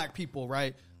all black people,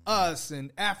 right? Us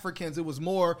and Africans, it was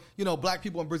more, black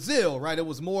people in Brazil, right? It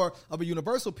was more of a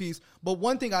universal piece. But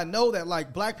one thing I know that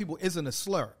like black people isn't a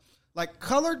slur. Like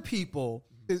colored people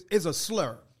is a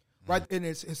slur, right? And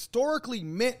it's historically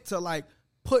meant to like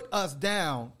put us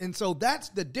down. And so that's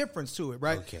the difference to it,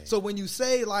 right? Okay. So when you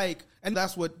say like, and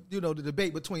that's what, the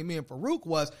debate between me and Farouk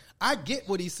was, I get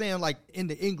what he's saying like in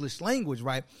the English language,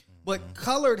 right? But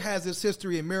colored has its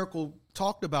history, and Miracle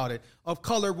talked about it, of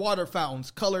colored water fountains,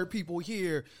 colored people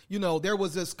here. There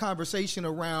was this conversation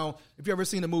around, if you ever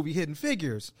seen the movie Hidden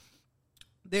Figures,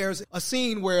 there's a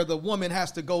scene where the woman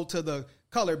has to go to the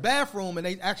colored bathroom, and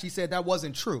they actually said that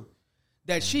wasn't true.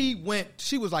 That she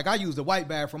was like, I use the white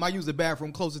bathroom, I use the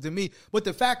bathroom closer to me. But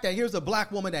the fact that here's a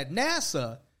black woman at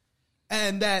NASA,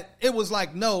 And that it was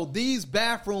like, no, these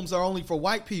bathrooms are only for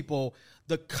white people.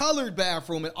 The colored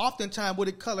bathroom, and oftentimes what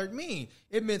did colored mean?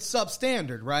 It meant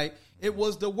substandard, right? It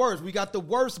was the worst. We got the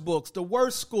worst books, the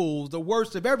worst schools, the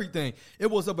worst of everything.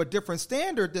 It was of a different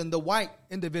standard than the white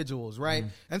individuals, right?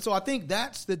 And so I think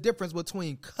that's the difference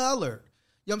between colored.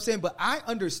 You know what I'm saying? But I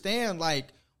understand, like,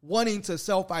 wanting to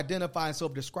self-identify and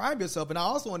self-describe yourself. And I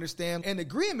also understand and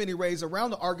agree in many ways around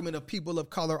the argument of people of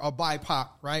color or BIPOC,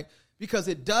 right? Because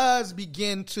it does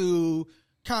begin to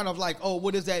kind of like, oh,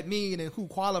 what does that mean and who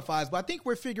qualifies? But I think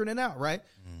we're figuring it out, right?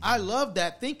 I love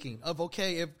that thinking of,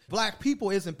 okay, if black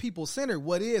people isn't people-centered,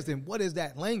 what is, and what is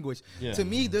that language? Yeah. To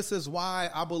me, this is why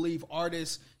I believe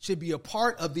artists should be a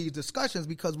part of these discussions,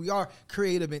 because we are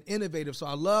creative and innovative. So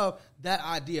I love that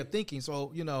idea of thinking.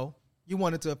 So, you know, you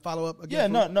wanted to follow up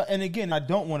again? Yeah, no. And again, I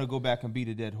don't want to go back and beat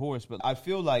a dead horse, but I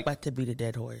feel like... But to beat a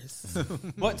dead horse.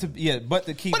 but to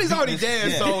keep... But he's already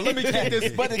dead, so let me kick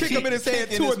this. But kick him in his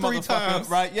head 2 or 3 times.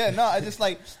 Right, yeah, no,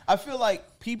 I feel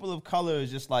like people of color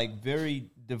is just like very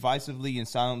divisively and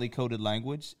silently coded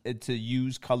language to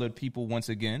use colored people once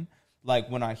again. Like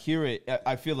when I hear it,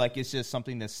 I feel like it's just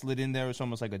something that slid in there. It's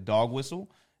almost like a dog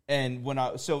whistle. And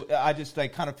I just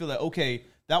like kind of feel like, okay,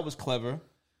 that was clever.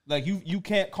 Like, you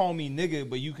can't call me nigga,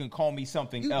 but you can call me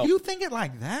something else. You think it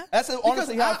like that? That's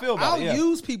honestly how I feel about it. I'll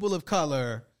use people of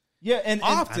color. Yeah, and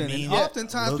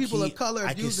oftentimes people of color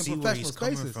are used in professional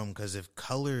spaces. Because if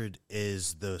colored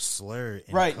is the slur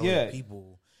in colored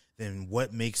people, then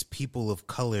what makes people of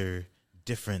color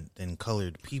different than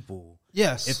colored people?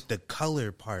 Yes. If the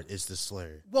color part is the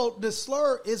slur. Well, the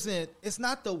slur it's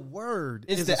not the word.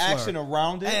 It's the action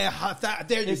around it.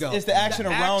 There you go. It's the action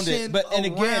around it.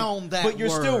 But you're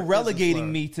still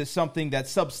relegating me to something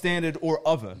that's substandard or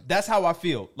other. That's how I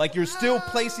feel. Like you're still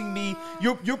placing me,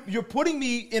 you're putting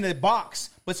me in a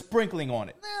box, but sprinkling on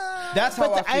it. That's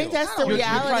how I feel. I think that's the reality.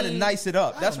 You're trying to nice it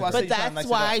up. That's why I say that's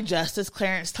why Justice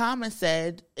Clarence Thomas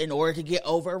said, in order to get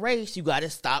over race, you got to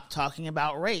stop talking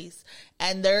about race.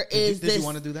 And there is Did you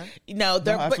want to do that? No,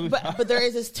 but there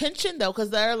is this tension though, because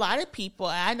there are a lot of people,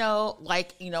 and I know,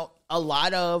 like, you know, a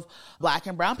lot of black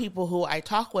and brown people who I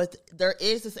talk with, there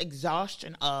is this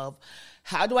exhaustion of,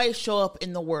 how do I show up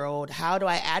in the world? How do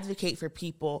I advocate for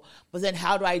people? But then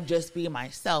how do I just be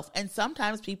myself? And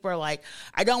sometimes people are like,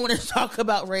 I don't want to talk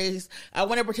about race. I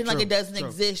want to pretend like it doesn't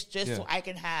exist just so I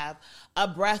can have a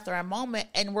breath or a moment.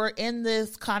 And we're in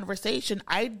this conversation.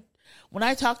 When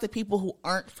I talk to people who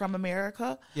aren't from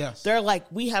America, they're like,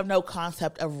 we have no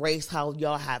concept of race how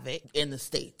y'all have it in the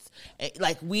States.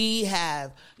 Like, we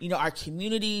have, you know, our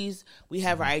communities, we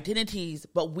have our identities,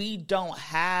 but we don't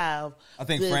have... I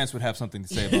think France would have something to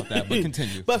say about that, but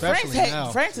continue. But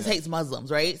France hates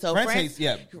Muslims, right? So France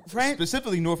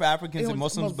specifically North Africans and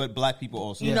Muslims, but black people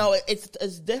also. You know,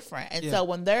 it's different. And so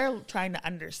when they're trying to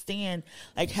understand,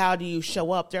 like, how do you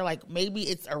show up, they're like, maybe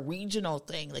it's a regional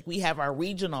thing. Like, we have our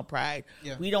regional pride.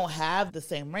 Yeah. We don't have the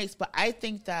same race. But I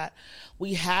think that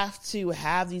we have to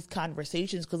have these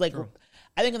conversations because, like,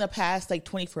 I think in the past, like,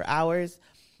 24 hours,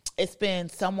 it's been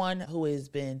someone who has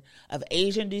been of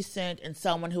Asian descent and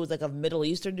someone who is, like, of Middle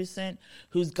Eastern descent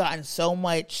who's gotten so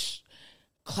much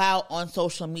clout on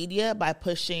social media by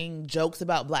pushing jokes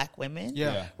about black women.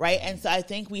 Yeah. Right? And so I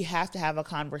think we have to have a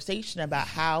conversation about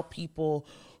how people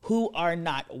who are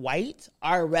not white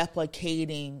are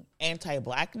replicating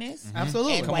anti-blackness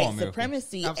and white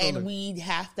supremacy. Absolutely. And we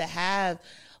have to have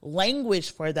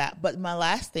language for that. But my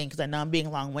last thing, because I know I'm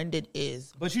being long-winded,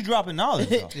 is... But you dropping knowledge,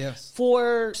 though. Yes.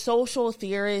 For social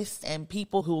theorists and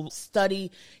people who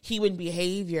study human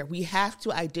behavior, we have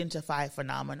to identify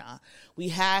phenomena. We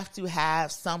have to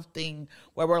have something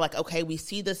where we're like, okay, we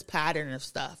see this pattern of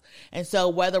stuff. And so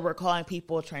whether we're calling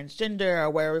people transgender or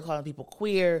whether we're calling people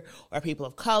queer or people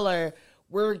of color,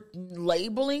 we're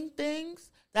labeling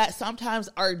things that sometimes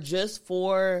are just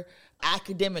for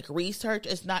academic research.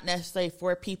 It's not necessarily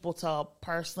for people to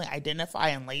personally identify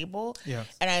and label. Yes.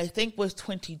 And I think with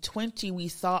 2020, we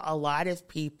saw a lot of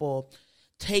people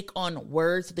take on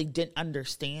words that they didn't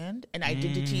understand and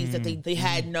identities that they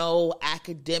had no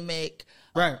academic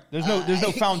there's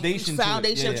no foundation trying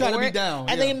to be down,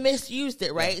 and they misused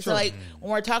it, right? So like when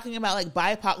we're talking about like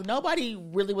BIPOC, nobody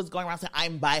really was going around saying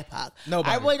I'm BIPOC.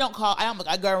 Nobody. I really don't call.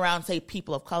 I go around and say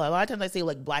people of color. A lot of times I say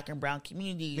like black and brown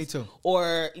communities. Me too.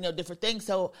 Or, you know, different things.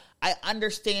 So I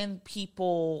understand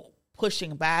people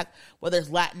pushing back, whether it's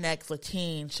Latinx,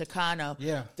 Latin, Chicano.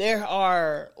 Yeah. There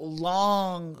are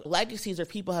long legacies where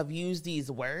people have used these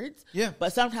words. Yeah.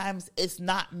 But sometimes it's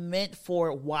not meant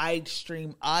for wide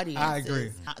stream audiences. I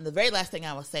agree. And the very last thing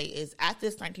I will say is at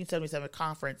this 1977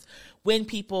 conference, when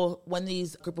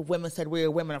these group of women said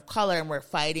we're women of color and we're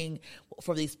fighting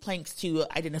for these planks to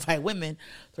identify women,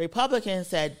 the Republicans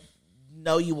said,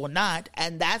 no, you will not.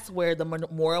 And that's where the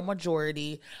moral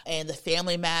majority and the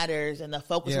family matters and the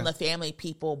focus on the family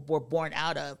people were born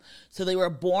out of. So they were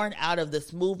born out of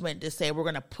this movement to say we're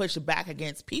going to push back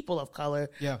against people of color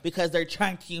because they're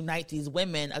trying to unite these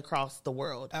women across the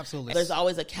world. Absolutely. There's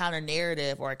always a counter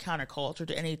narrative or a counter culture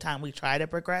to any time we try to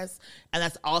progress. And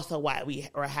that's also why we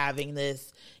are having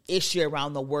this issue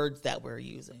around the words that we're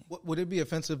using. Would it be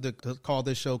offensive to call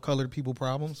this show Colored People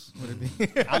Problems? Would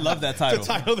it be? I love that title.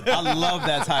 I love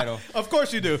that title. Of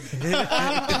course you do.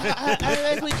 I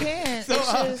think we can. So,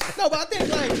 no, but I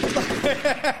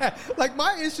think like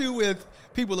my issue with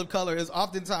people of color is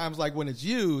oftentimes like when it's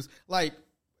used, like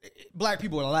black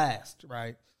people are last,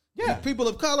 right? Yeah. People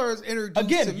of color is introduced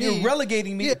Again, to me. you're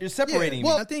relegating me. You're separating me.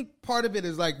 Well, I think part of it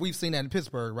is like we've seen that in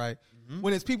Pittsburgh, right? Mm-hmm.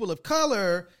 When it's people of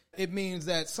color, it means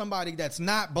that somebody that's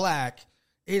not black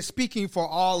is speaking for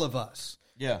all of us.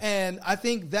 Yeah. And I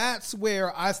think that's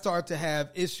where I start to have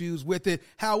issues with it.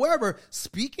 However,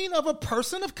 speaking of a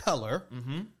person of color,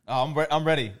 I'm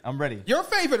ready. I'm ready. your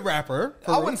favorite rapper,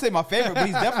 I wouldn't say my favorite, but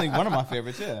he's definitely one of my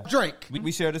favorites. Yeah, Drake.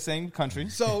 We share the same country.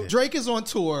 So Drake is on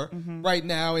tour right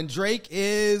now, and Drake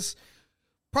is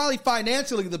probably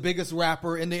financially the biggest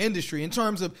rapper in the industry in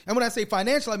terms of, and when I say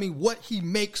financial, I mean what he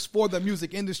makes for the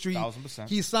music industry. 1,000%.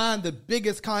 He signed the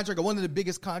biggest contract, or one of the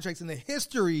biggest contracts in the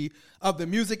history of the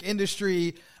music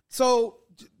industry. So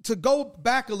to go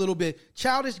back a little bit,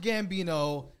 Childish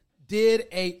Gambino did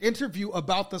a interview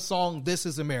about the song This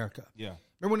Is America. Yeah.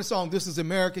 Remember when the song This Is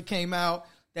America came out?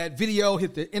 That video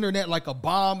hit the internet like a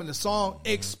bomb, and the song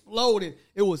exploded.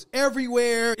 It was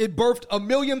everywhere. It birthed a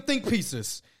million think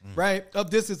pieces, right,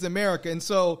 of This Is America. And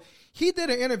so he did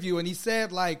an interview, and he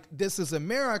said, like, This Is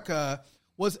America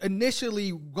was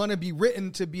initially going to be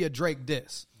written to be a Drake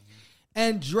diss.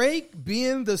 And Drake,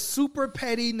 being the super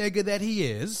petty nigga that he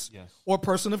is, or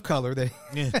person of color,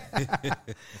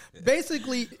 that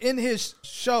basically in his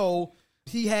show,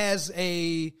 he has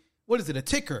a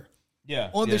ticker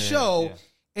on the show. Yeah.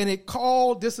 And it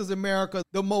called This Is America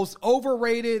the most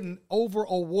overrated and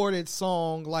over-awarded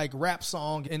song, like rap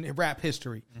song in rap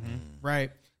history,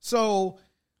 right? So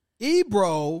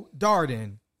Ebro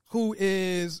Darden, who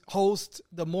is host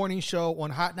the morning show on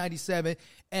Hot 97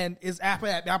 and is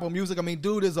Apple Music. I mean,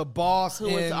 dude is a boss. Who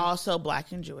is also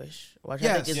black and Jewish, which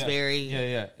I think is very...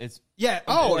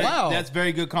 Oh, wow. That's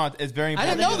very good content. It's very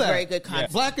important. I didn't know that. Very good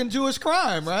content. Black and Jewish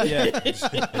crime, right? Yeah.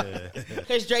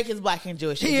 Because Drake is black and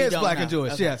Jewish. He is black and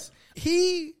Jewish, yes.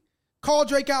 He called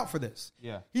Drake out for this.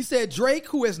 Yeah. He said, Drake,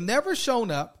 who has never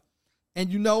shown up, and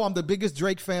you know I'm the biggest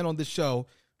Drake fan on the show,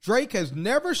 Drake has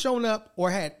never shown up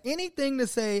or had anything to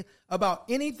say about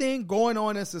anything going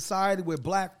on in society with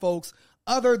black folks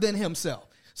other than himself.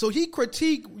 So he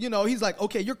critiqued, he's like,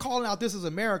 okay, you're calling out This Is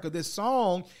America, this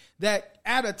song that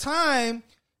at a time,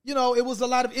 it was a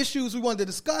lot of issues we wanted to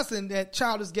discuss, and that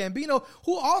Childish Gambino,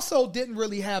 who also didn't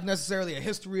really have necessarily a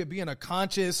history of being a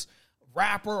conscious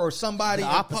rapper or somebody in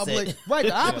public. Right,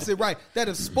 the opposite, right, that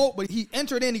have spoke, but he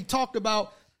entered in, he talked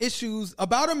about issues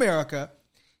about America,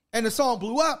 and the song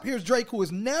blew up. Here's Drake, who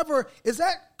is never, is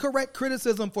that correct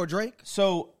criticism for Drake?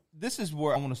 So this is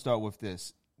where I want to start with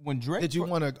this. When Drake, did you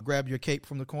want to grab your cape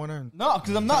from the corner? And no,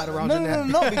 because I'm not.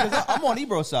 No, because I'm on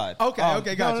Ebro's side.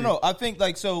 Okay, got you. No. I think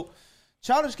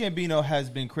Childish Gambino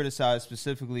has been criticized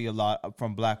specifically a lot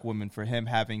from black women for him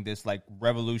having this like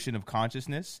revolution of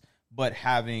consciousness, but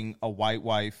having a white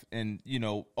wife and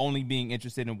only being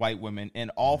interested in white women,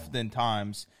 and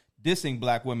oftentimes dissing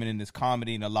black women in this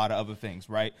comedy and a lot of other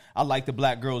things. Right? I like the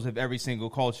black girls of every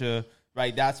single culture.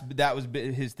 Right, that was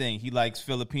his thing. He likes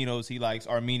Filipinos, he likes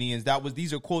Armenians.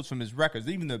 These are quotes from his records,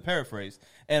 even the paraphrase.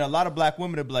 And a lot of black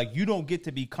women are like, "You don't get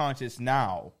to be conscious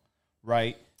now,"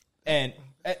 right? And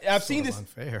I've seen this.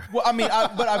 Unfair. Well, I mean,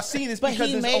 but I've seen this because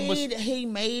he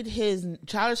made his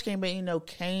Childish Gambino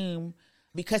came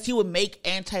because he would make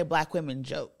anti-black women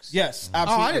jokes. Yes,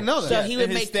 absolutely. Oh, I didn't know that. So he would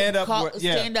make stand up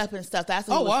and stuff. That's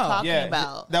what he was talking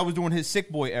about. That was during his Sick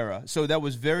Boy era. So that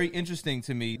was very interesting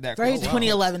to me. Very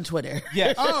 2011 Twitter.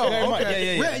 Yeah. Oh,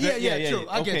 okay. Yeah, true.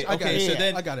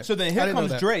 I got it. So then here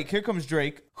comes Drake. Here comes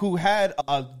Drake, who had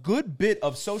a good bit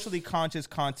of socially conscious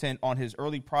content on his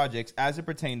early projects as it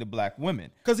pertained to black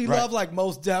women. Because he loved, like,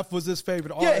 Mos Def was his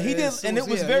favorite artist. Yeah, he did. And it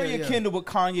was very akin to what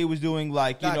Kanye was doing,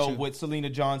 like, with Selena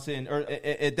Johnson, or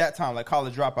at that time, like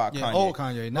college dropout Kanye. Old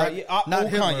Kanye, not, right? not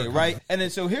old Hitler. Kanye, right? And then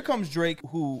so here comes Drake,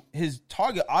 who his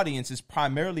target audience is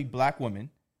primarily black women,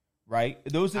 right?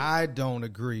 I don't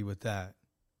agree with that.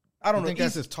 I don't think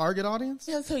that's his target audience?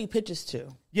 Yeah, that's who he pitches to.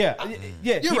 Yeah.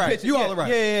 You're right. You all are right.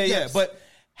 Yeah. Yes. But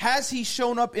has he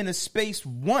shown up in a space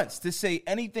once to say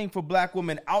anything for black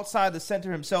women outside the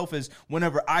center himself is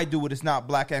whenever I do it, it's not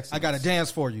black excellence. I got to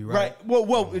dance for you, right?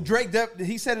 Well, Drake,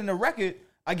 he said in the record,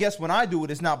 I guess when I do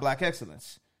it, it's not black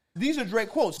excellence. These are Drake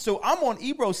quotes. So I'm on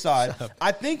Ebro's side.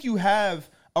 I think you have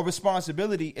a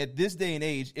responsibility at this day and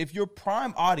age, if your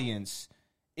prime audience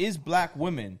is black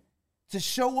women, to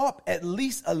show up at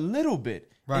least a little bit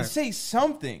and say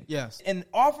something. Yes. And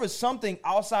offer something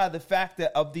outside the fact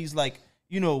that of these, like,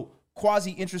 you know,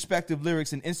 quasi-introspective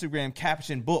lyrics and Instagram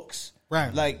caption books.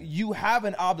 Right. Like, you have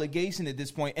an obligation at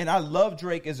this point. And I love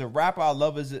Drake as a rapper. I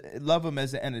love him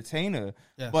as an entertainer.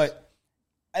 Yes.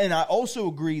 And I also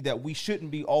agree that we shouldn't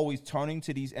be always turning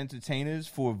to these entertainers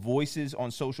for voices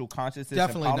on social consciousness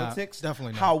and politics.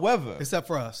 Definitely not. However, except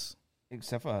for us.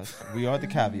 We are the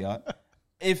caveat.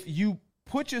 If you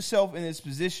put yourself in this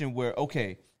position where,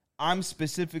 okay, I'm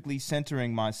specifically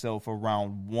centering myself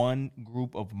around one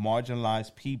group of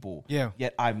marginalized people,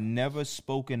 yet I've never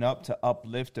spoken up to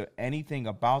uplift or anything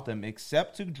about them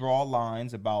except to draw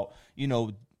lines about, you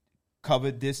know,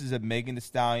 covered this is a Megan Thee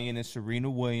Stallion and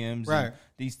Serena Williams and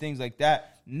these things like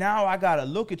that. Now I got to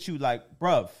look at you like,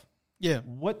 bruv,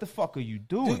 what the fuck are you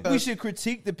doing? We should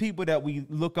critique the people that we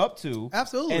look up to.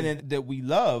 Absolutely. And that we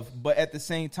love. But at the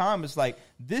same time, it's like,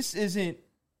 this isn't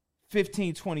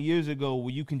 15, 20 years ago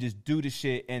where you can just do the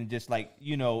shit and just, like,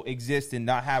 you know, exist and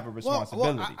not have a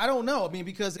responsibility. Well, I don't know. I mean,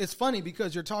 because it's funny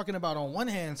because you're talking about, on one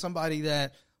hand, somebody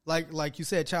that, like you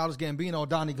said, Childish Gambino,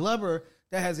 Donnie Glover,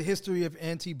 that has a history of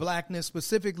anti-blackness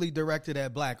specifically directed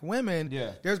at black women.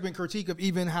 Yeah. There's been critique of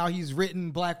even how he's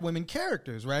written black women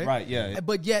characters, right? Right, yeah.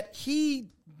 But yet he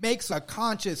makes a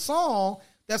conscious song.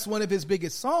 That's one of his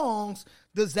biggest songs.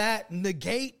 Does that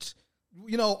negate,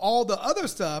 you know, all the other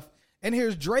stuff? And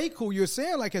here's Drake, who you're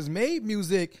saying, like, has made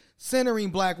music centering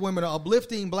black women or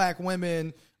uplifting black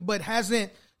women, but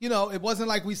hasn't, you know, it wasn't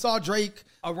like we saw Drake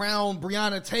around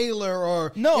Breonna Taylor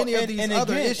or any of these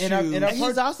other issues. And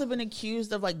he's also been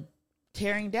accused of, like,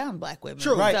 tearing down black women.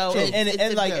 True. Right. So True.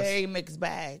 it's a like, very mixed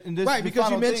bag. Right,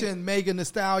 because you mentioned Megan Thee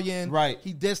Stallion. Right.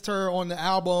 He dissed her on the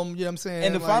album, you know what I'm saying?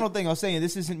 And the final thing I'll say, and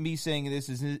this isn't me saying this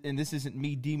isn't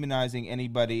me demonizing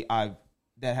anybody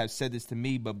that has said this to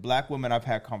me, but black women I've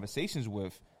had conversations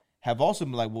with have also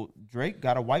been like, well, Drake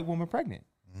got a white woman pregnant.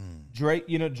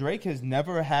 Drake has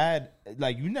never had,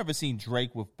 like, you've never seen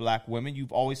Drake with black women.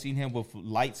 You've always seen him with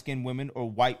light-skinned women or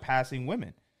white passing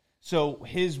women. So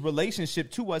his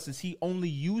relationship to us is he only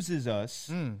uses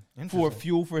us for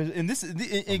fuel for his, and this is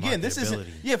again, this isn't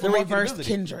for the reverse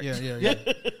Kendrick. Yeah.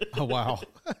 Oh wow.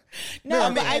 No, I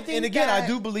mean, but I think, and again, I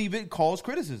do believe it calls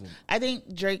criticism. I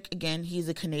think Drake, again, he's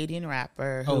a Canadian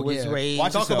rapper who was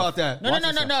raised. Talk about that. No.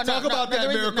 Talk about that,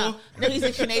 Miracle. No, he's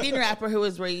a Canadian rapper who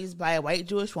was raised by a white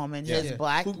Jewish woman. His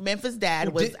black Memphis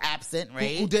dad was absent,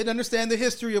 right? Who didn't understand the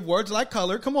history of words like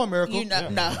color. Come on, Miracle. You know,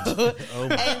 no.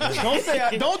 Don't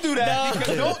say don't do that.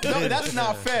 Because no, that's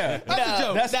not fair.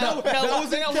 That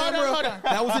was a joke. Hold on.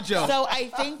 That was a joke. So I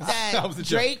think that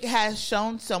Drake has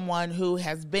shown someone who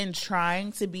has been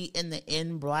trying to be in the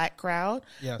black crowd.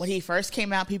 Yes. When he first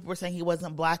came out, people were saying he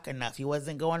wasn't black enough. He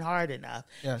wasn't going hard enough.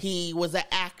 Yes. He was an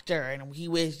actor and he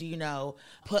was, you know,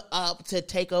 put up to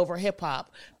take over hip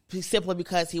hop simply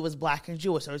because he was black and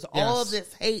Jewish. So there's all of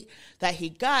this hate that he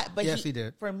got. But he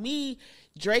did. For me,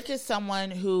 Drake is someone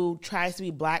who tries to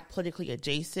be black politically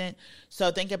adjacent.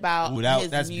 So think about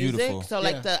his music. Beautiful. So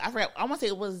like I want to say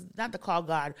it was not the Call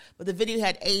God, but the video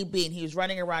had A.B. and he was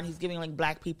running around. He's giving like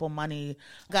black people money.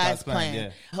 God's plan.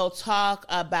 Yeah. He'll talk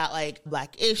about like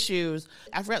black issues.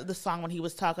 I forgot the song when he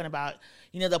was talking about,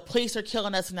 you know, the police are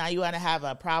killing us. Now you want to have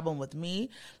a problem with me.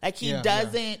 Like he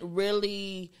doesn't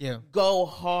really go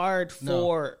hard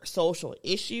for social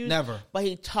issues. Never. But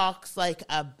he talks like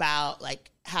about like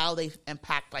how they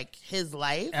impact like his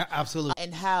life. Absolutely.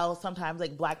 And how sometimes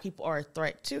like black people are a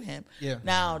threat to him. Yeah.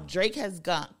 Now Drake has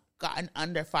gotten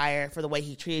under fire for the way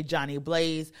he treated Johnny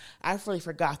Blaze. I really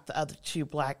forgot the other two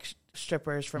black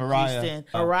strippers from Houston.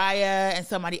 Mariah and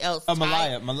somebody else.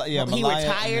 Malaya. He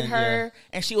retired her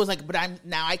and she was like, but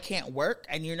I can't work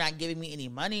and you're not giving me any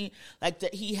money.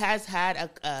 Like he has had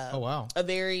a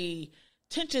very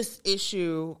contentious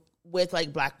issue with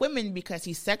like black women because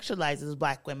he sexualizes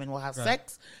black women, will have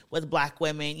sex with black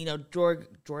women, you know,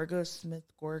 Georgia Smith,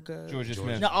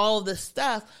 you know, all of this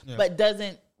stuff, but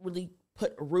doesn't really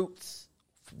put roots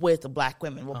with black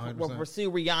women. We'll 100%.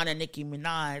 pursue Rihanna and Nicki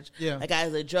Minaj, Yeah. like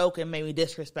as a joke and maybe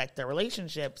disrespect their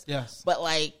relationships. Yes. But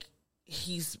like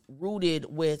he's rooted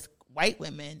with white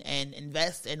women and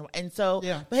invest in, and so,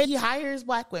 Yeah. but he hires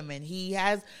black women. He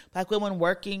has black women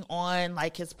working on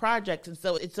like his projects. And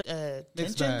so it's a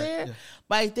Mixed tension bag, there. yeah.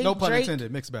 But I think No pun Drake,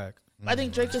 intended. Mixed bag. I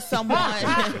think Drake is someone.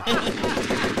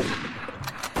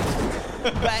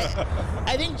 But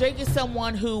I think Drake is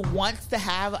someone who wants to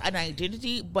have an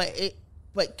identity, but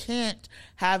can't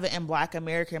have it in Black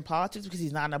American politics because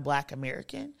he's not a Black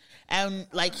American. And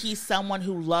like he's someone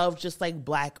who loves just like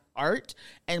Black art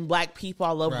and Black people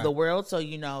all over Right. the world. So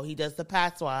you know he does the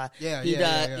patois. Yeah, he yeah,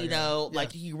 does. yeah, you yeah. know, Yeah.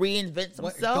 like he reinvents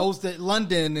himself. Goes to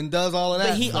London and does all of that.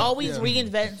 But he stuff. always Yeah.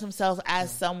 reinvents himself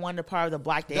as someone a part of the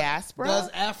Black diaspora. Does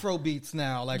Afro beats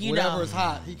now, like You whatever know. is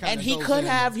hot. He kinda And he goes could in.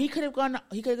 have gone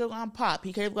pop.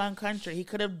 He could have gone country. He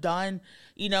could have done,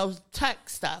 you know, tech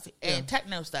stuff and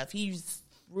techno stuff. He's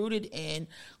rooted in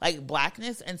like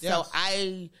Blackness, and so Yes.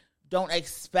 I don't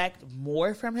expect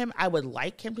more from him. I would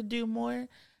like him to do more.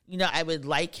 You know, I would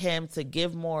like him to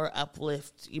give more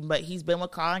uplift. But he's been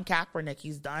with Colin Kaepernick.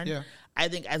 He's done, Yeah. I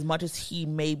think, as much as he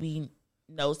maybe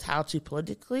knows how to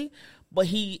politically, but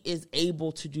he is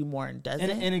able to do more and doesn't.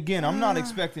 And again, I'm not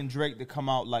expecting Drake to come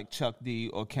out like Chuck D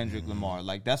or Kendrick Lamar.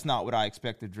 Like, that's not what I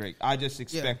expect of Drake. I just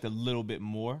expect a little bit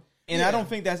more. And I don't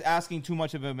think that's asking too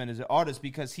much of him as an artist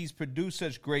because he's produced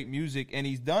such great music and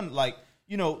he's done, like,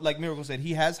 you know, like Miracle said,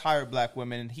 he has hired black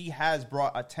women and he has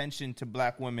brought attention to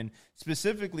black women.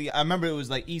 Specifically, I remember it was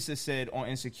like Issa said on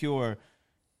Insecure,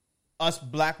 us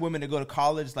black women to go to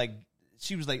college, like,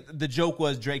 she was like, the joke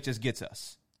was Drake just gets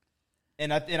us.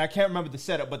 And I can't remember the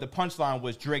setup, but the punchline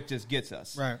was Drake just gets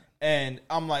us. Right. And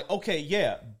I'm like, okay,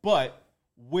 yeah, but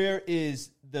where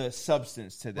is the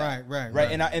substance to that?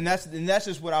 Right. And that's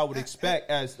just what I would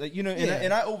expect as, like, you know,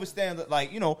 and I understand that,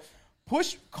 like, you know,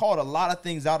 Push called a lot of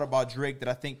things out about Drake that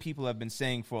I think people have been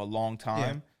saying for a long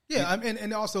time. Yeah,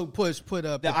 and also Push put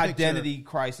up The identity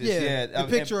crisis. Yeah, the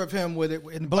picture of him with it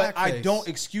in but blackface. I don't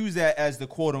excuse that as the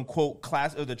quote unquote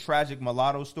class or the tragic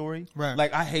mulatto story. Right.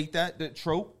 Like, I hate that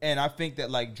trope, and I think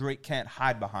that, like, Drake can't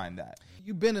hide behind that.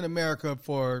 You've been in America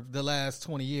for the last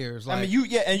 20 years. Like, I mean,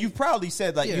 and you've probably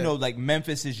said, like, Yeah. you know, like,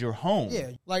 Memphis is your home.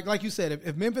 yeah, like you said,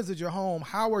 if Memphis is your home,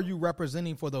 how are you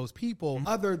representing for those people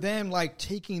other than like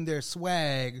taking their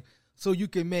swag so you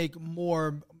can make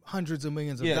more hundreds of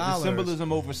millions of dollars? The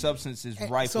symbolism over substance is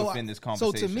rife within this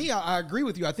conversation. So to me, I agree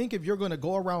with you. I think if you're going to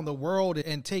go around the world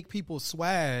and take people's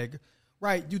swag,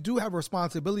 right, you do have a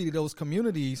responsibility to those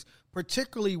communities,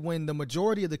 particularly when the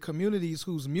majority of the communities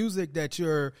whose music that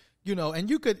you're, you know, and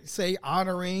you could say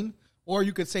honoring or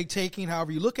you could say taking,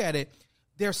 however you look at it,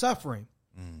 they're suffering.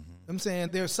 I'm saying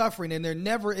they're suffering and they're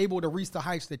never able to reach the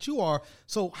heights that you are.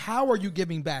 So how are you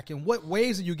giving back? In what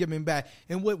ways are you giving back?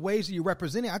 In what ways are you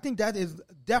representing? I think that is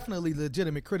definitely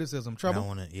legitimate criticism. Trouble?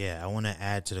 I want to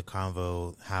add to the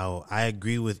convo how I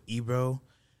agree with Ebro.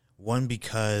 One,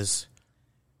 because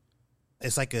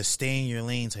it's like a stay in your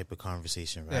lane type of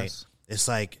conversation, right? Yes. It's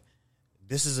like,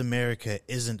 This Is America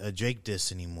isn't a Drake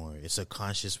diss anymore. It's a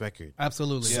conscious record.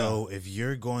 Absolutely. So if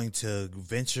you're going to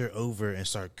venture over and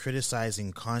start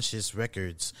criticizing conscious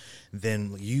records,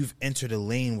 then you've entered a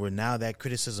lane where now that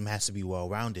criticism has to be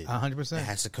well-rounded. 100%. It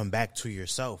has to come back to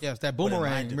yourself. Yes, that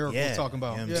boomerang Miracle was talking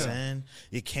about. You know what I'm saying?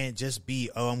 It can't just be,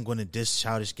 I'm going to diss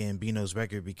Childish Gambino's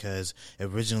record because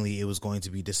originally it was going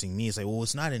to be dissing me. It's like, well,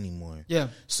 it's not anymore. Yeah.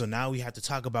 So now we have to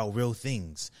talk about real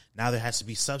things. Now there has to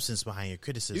be substance behind your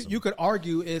criticism. You could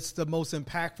argue it's the most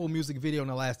impactful music video in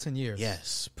the last 10 years.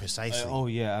 Yes, precisely. Oh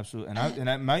yeah, absolutely, and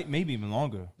that might maybe even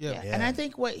longer. Yeah. And I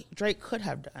think what Drake could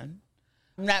have done,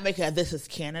 I'm not making a This Is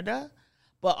Canada,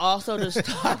 but also just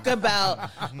talk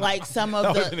about like some of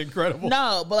That the would've been incredible.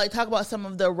 No, but like talk about some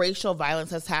of the racial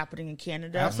violence that's happening in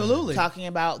Canada. Absolutely. Talking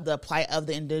about the plight of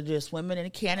the indigenous women in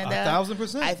Canada.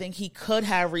 1,000%. I think he could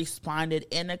have responded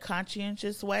in a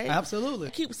conscientious way. Absolutely. I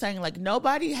keep saying like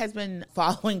nobody has been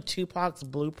following Tupac's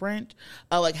blueprint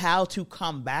of like how to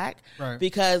come back. Right.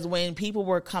 Because when people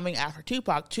were coming after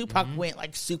Tupac went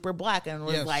like super black and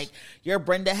was Yes. like, your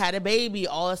Brenda had a baby,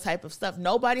 all this type of stuff.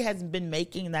 Nobody has been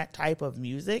making that type of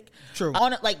music. True.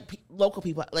 On it, like local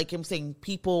people, like I'm saying,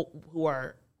 people who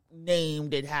are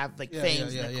named and have like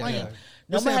fames and acclaim. yeah.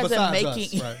 Nobody You're has been saying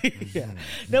making, besides us, right?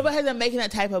 nobody has been making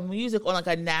that type of music on like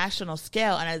a national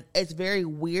scale, and it's very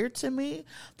weird to me.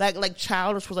 Like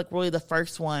Childish was like really the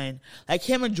first one. Like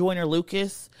him and Joyner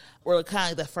Lucas were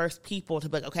kind of like the first people to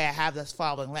be like, okay, I have this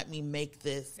following. Let me make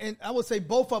this. And I would say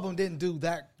both of them didn't do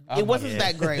that. It wasn't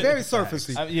that great. Very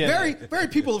surfacey. Yeah. Very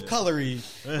people of colory.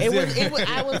 It was.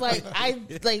 I was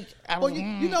like, Well,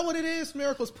 you know what it is?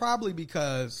 Miracle's probably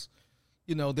because,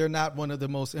 they're not one of the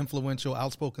most influential,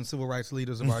 outspoken civil rights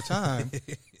leaders of our time,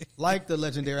 like the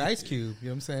legendary Ice Cube. You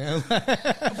know what I'm saying?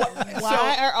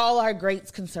 Why are all our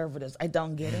greats conservatives? I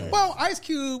don't get it. Well, Ice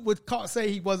Cube would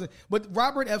say he wasn't, but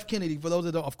Robert F. Kennedy, for those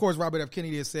that don't, of course, Robert F.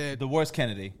 Kennedy has said The worst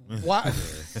Kennedy. Why?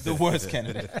 The worst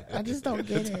Kennedy. I just don't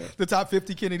get it. The top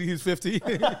 50 Kennedy, he's 50.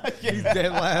 He's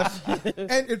dead last.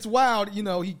 And it's wild,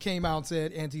 he came out and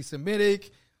said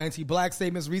anti-Semitic, anti-black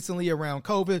statements recently around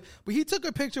COVID, but he took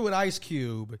a picture with Ice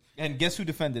Cube. And guess who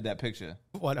defended that picture?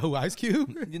 What, who, Ice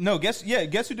Cube? No, guess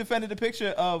who defended the picture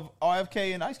of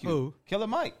RFK and Ice Cube? Who? Killer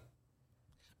Mike.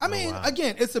 I mean,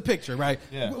 again, it's a picture, right?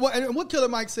 Yeah. And what Killer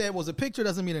Mike said was a picture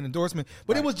doesn't mean an endorsement,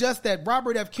 but It was just that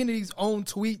Robert F. Kennedy's own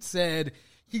tweet said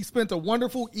he spent a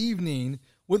wonderful evening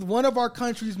with one of our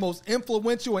country's most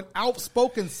influential and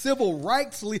outspoken civil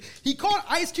rights leaders. He called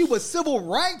Ice Cube a civil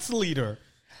rights leader.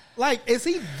 Like, is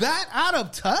he that out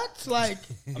of touch? Like,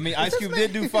 I mean, Ice Cube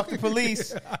did do fuck the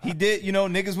police. He did,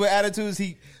 niggas with attitudes.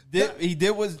 He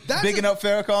was bigging up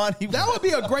Farrakhan. That would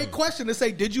be a great question to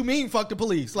say, did you mean fuck the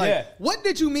police? Like, What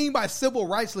did you mean by civil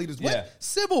rights leaders? What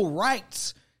civil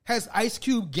rights has Ice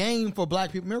Cube gained for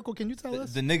black people? Miracle, can you tell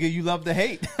us? The nigga you love to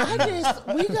hate.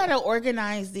 We gotta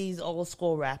organize these old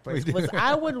school rappers. Because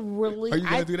I would really. Are you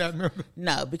gonna do that, Miracle?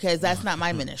 No, because that's not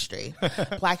my ministry.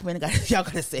 Black men, y'all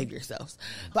gotta save yourselves.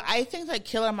 But I think that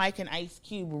Killer Mike and Ice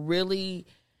Cube really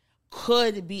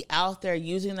could be out there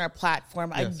using their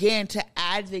platform again to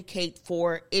advocate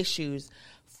for issues.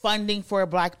 Funding for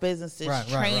black businesses,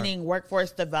 training,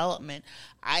 workforce development.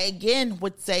 I again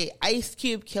would say Ice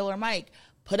Cube, Killer Mike,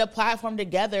 put a platform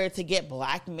together to get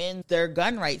black men their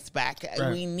gun rights back.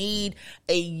 Right. We need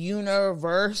a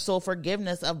universal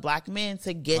forgiveness of black men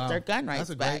to get their gun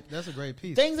rights back. That's a great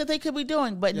piece. Things that they could be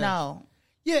doing, but no.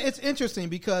 Yeah, it's interesting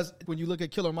because when you look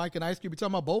at Killer Mike and Ice Cube, you're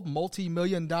talking about both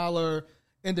multi-million-dollar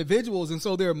individuals, and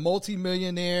so they're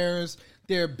multi-millionaires,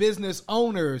 they're business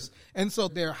owners, and so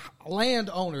they're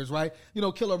land owners, right?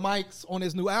 Killer Mike's on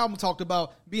his new album talked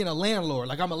about being a landlord,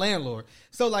 like I'm a landlord.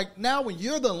 So like now when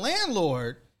you're the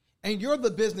landlord and you're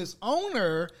the business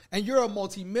owner and you're a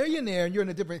multi-millionaire and you're in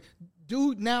a different,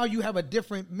 now you have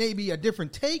maybe a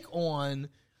different take on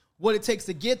what it takes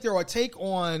to get there, or take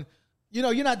on,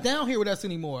 you're not down here with us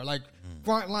anymore. Like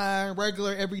frontline,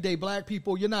 regular, everyday black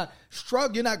people, you're not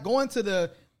going to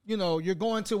the, you're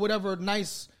going to whatever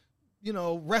nice,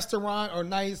 restaurant or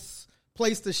nice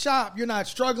place to shop. You're not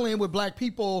struggling with black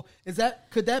people.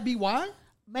 Could that be why?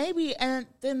 Maybe. And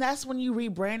then that's when you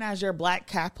rebrand as your black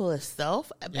capitalist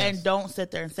self and don't sit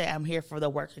there and say, I'm here for the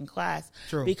working class.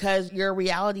 True. Because your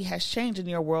reality has changed and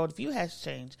your worldview has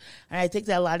changed. And I think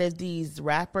that a lot of these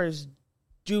rappers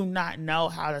do not know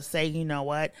how to say, you know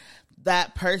what,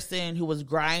 that person who was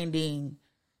grinding,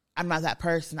 I'm not that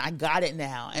person. I got it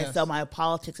now. And so my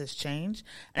politics has changed.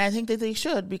 And I think that they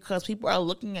should, because people are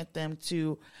looking at them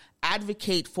to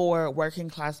advocate for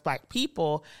working class black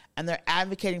people, and they're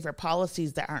advocating for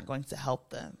policies that aren't going to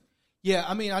help them. Yeah,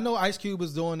 I mean, I know Ice Cube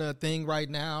is doing a thing right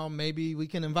now. Maybe we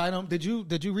can invite him. Did you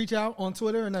reach out on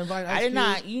Twitter and invite Ice Cube?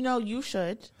 I did not. You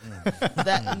should.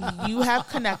 That you have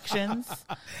connections.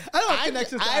 I don't have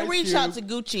connections to Ice reached Cube. out to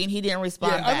Gucci and he didn't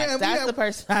respond back. That's the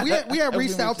person. We had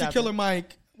reached out to Killer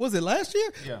Mike. Was it last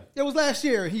year? Yeah. It was last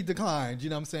year. He declined.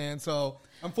 You know what I'm saying? So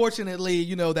unfortunately,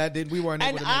 we weren't able to make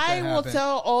that happen. And I will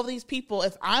tell all these people,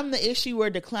 if I'm the issue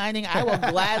we're declining, I will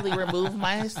gladly remove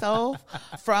myself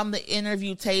from the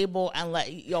interview table and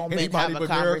let y'all men have a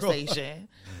conversation.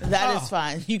 That is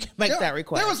fine. You can make that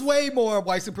request. There was way more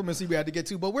white supremacy we had to get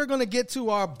to, but we're going to get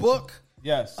to our book.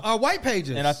 Yes. Our white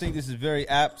pages. And I think this is very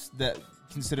apt, that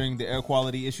considering the air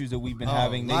quality issues that we've been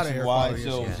having nationwide.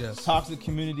 So Toxic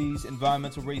Communities,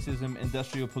 Environmental Racism,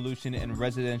 Industrial Pollution, and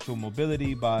Residential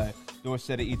Mobility by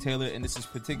Dorcetta E. Taylor. And this is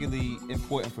particularly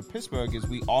important for Pittsburgh, as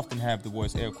we often have the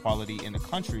worst air quality in the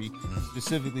country,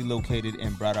 specifically located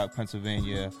in Braddock,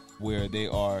 Pennsylvania, where they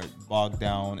are bogged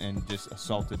down and just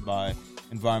assaulted by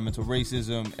environmental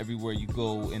racism. Everywhere you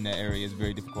go in that area, it's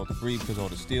very difficult to breathe because all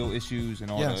the steel issues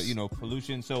and all the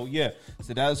pollution. So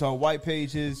so that is our white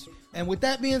pages. And with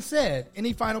that being said,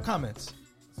 any final comments?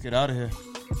 Let's get out of here.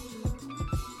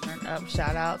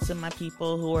 Shout out to my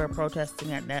people who are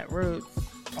protesting at Netroots.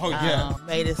 Oh yeah,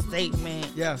 made a statement.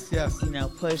 Yes.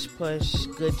 Push,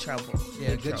 good trouble.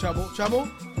 Yeah, good trouble.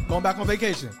 Going back on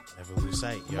vacation. Never lose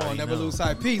sight. Come on, never lose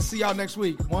sight. Peace. See y'all next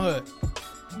week. One Hood.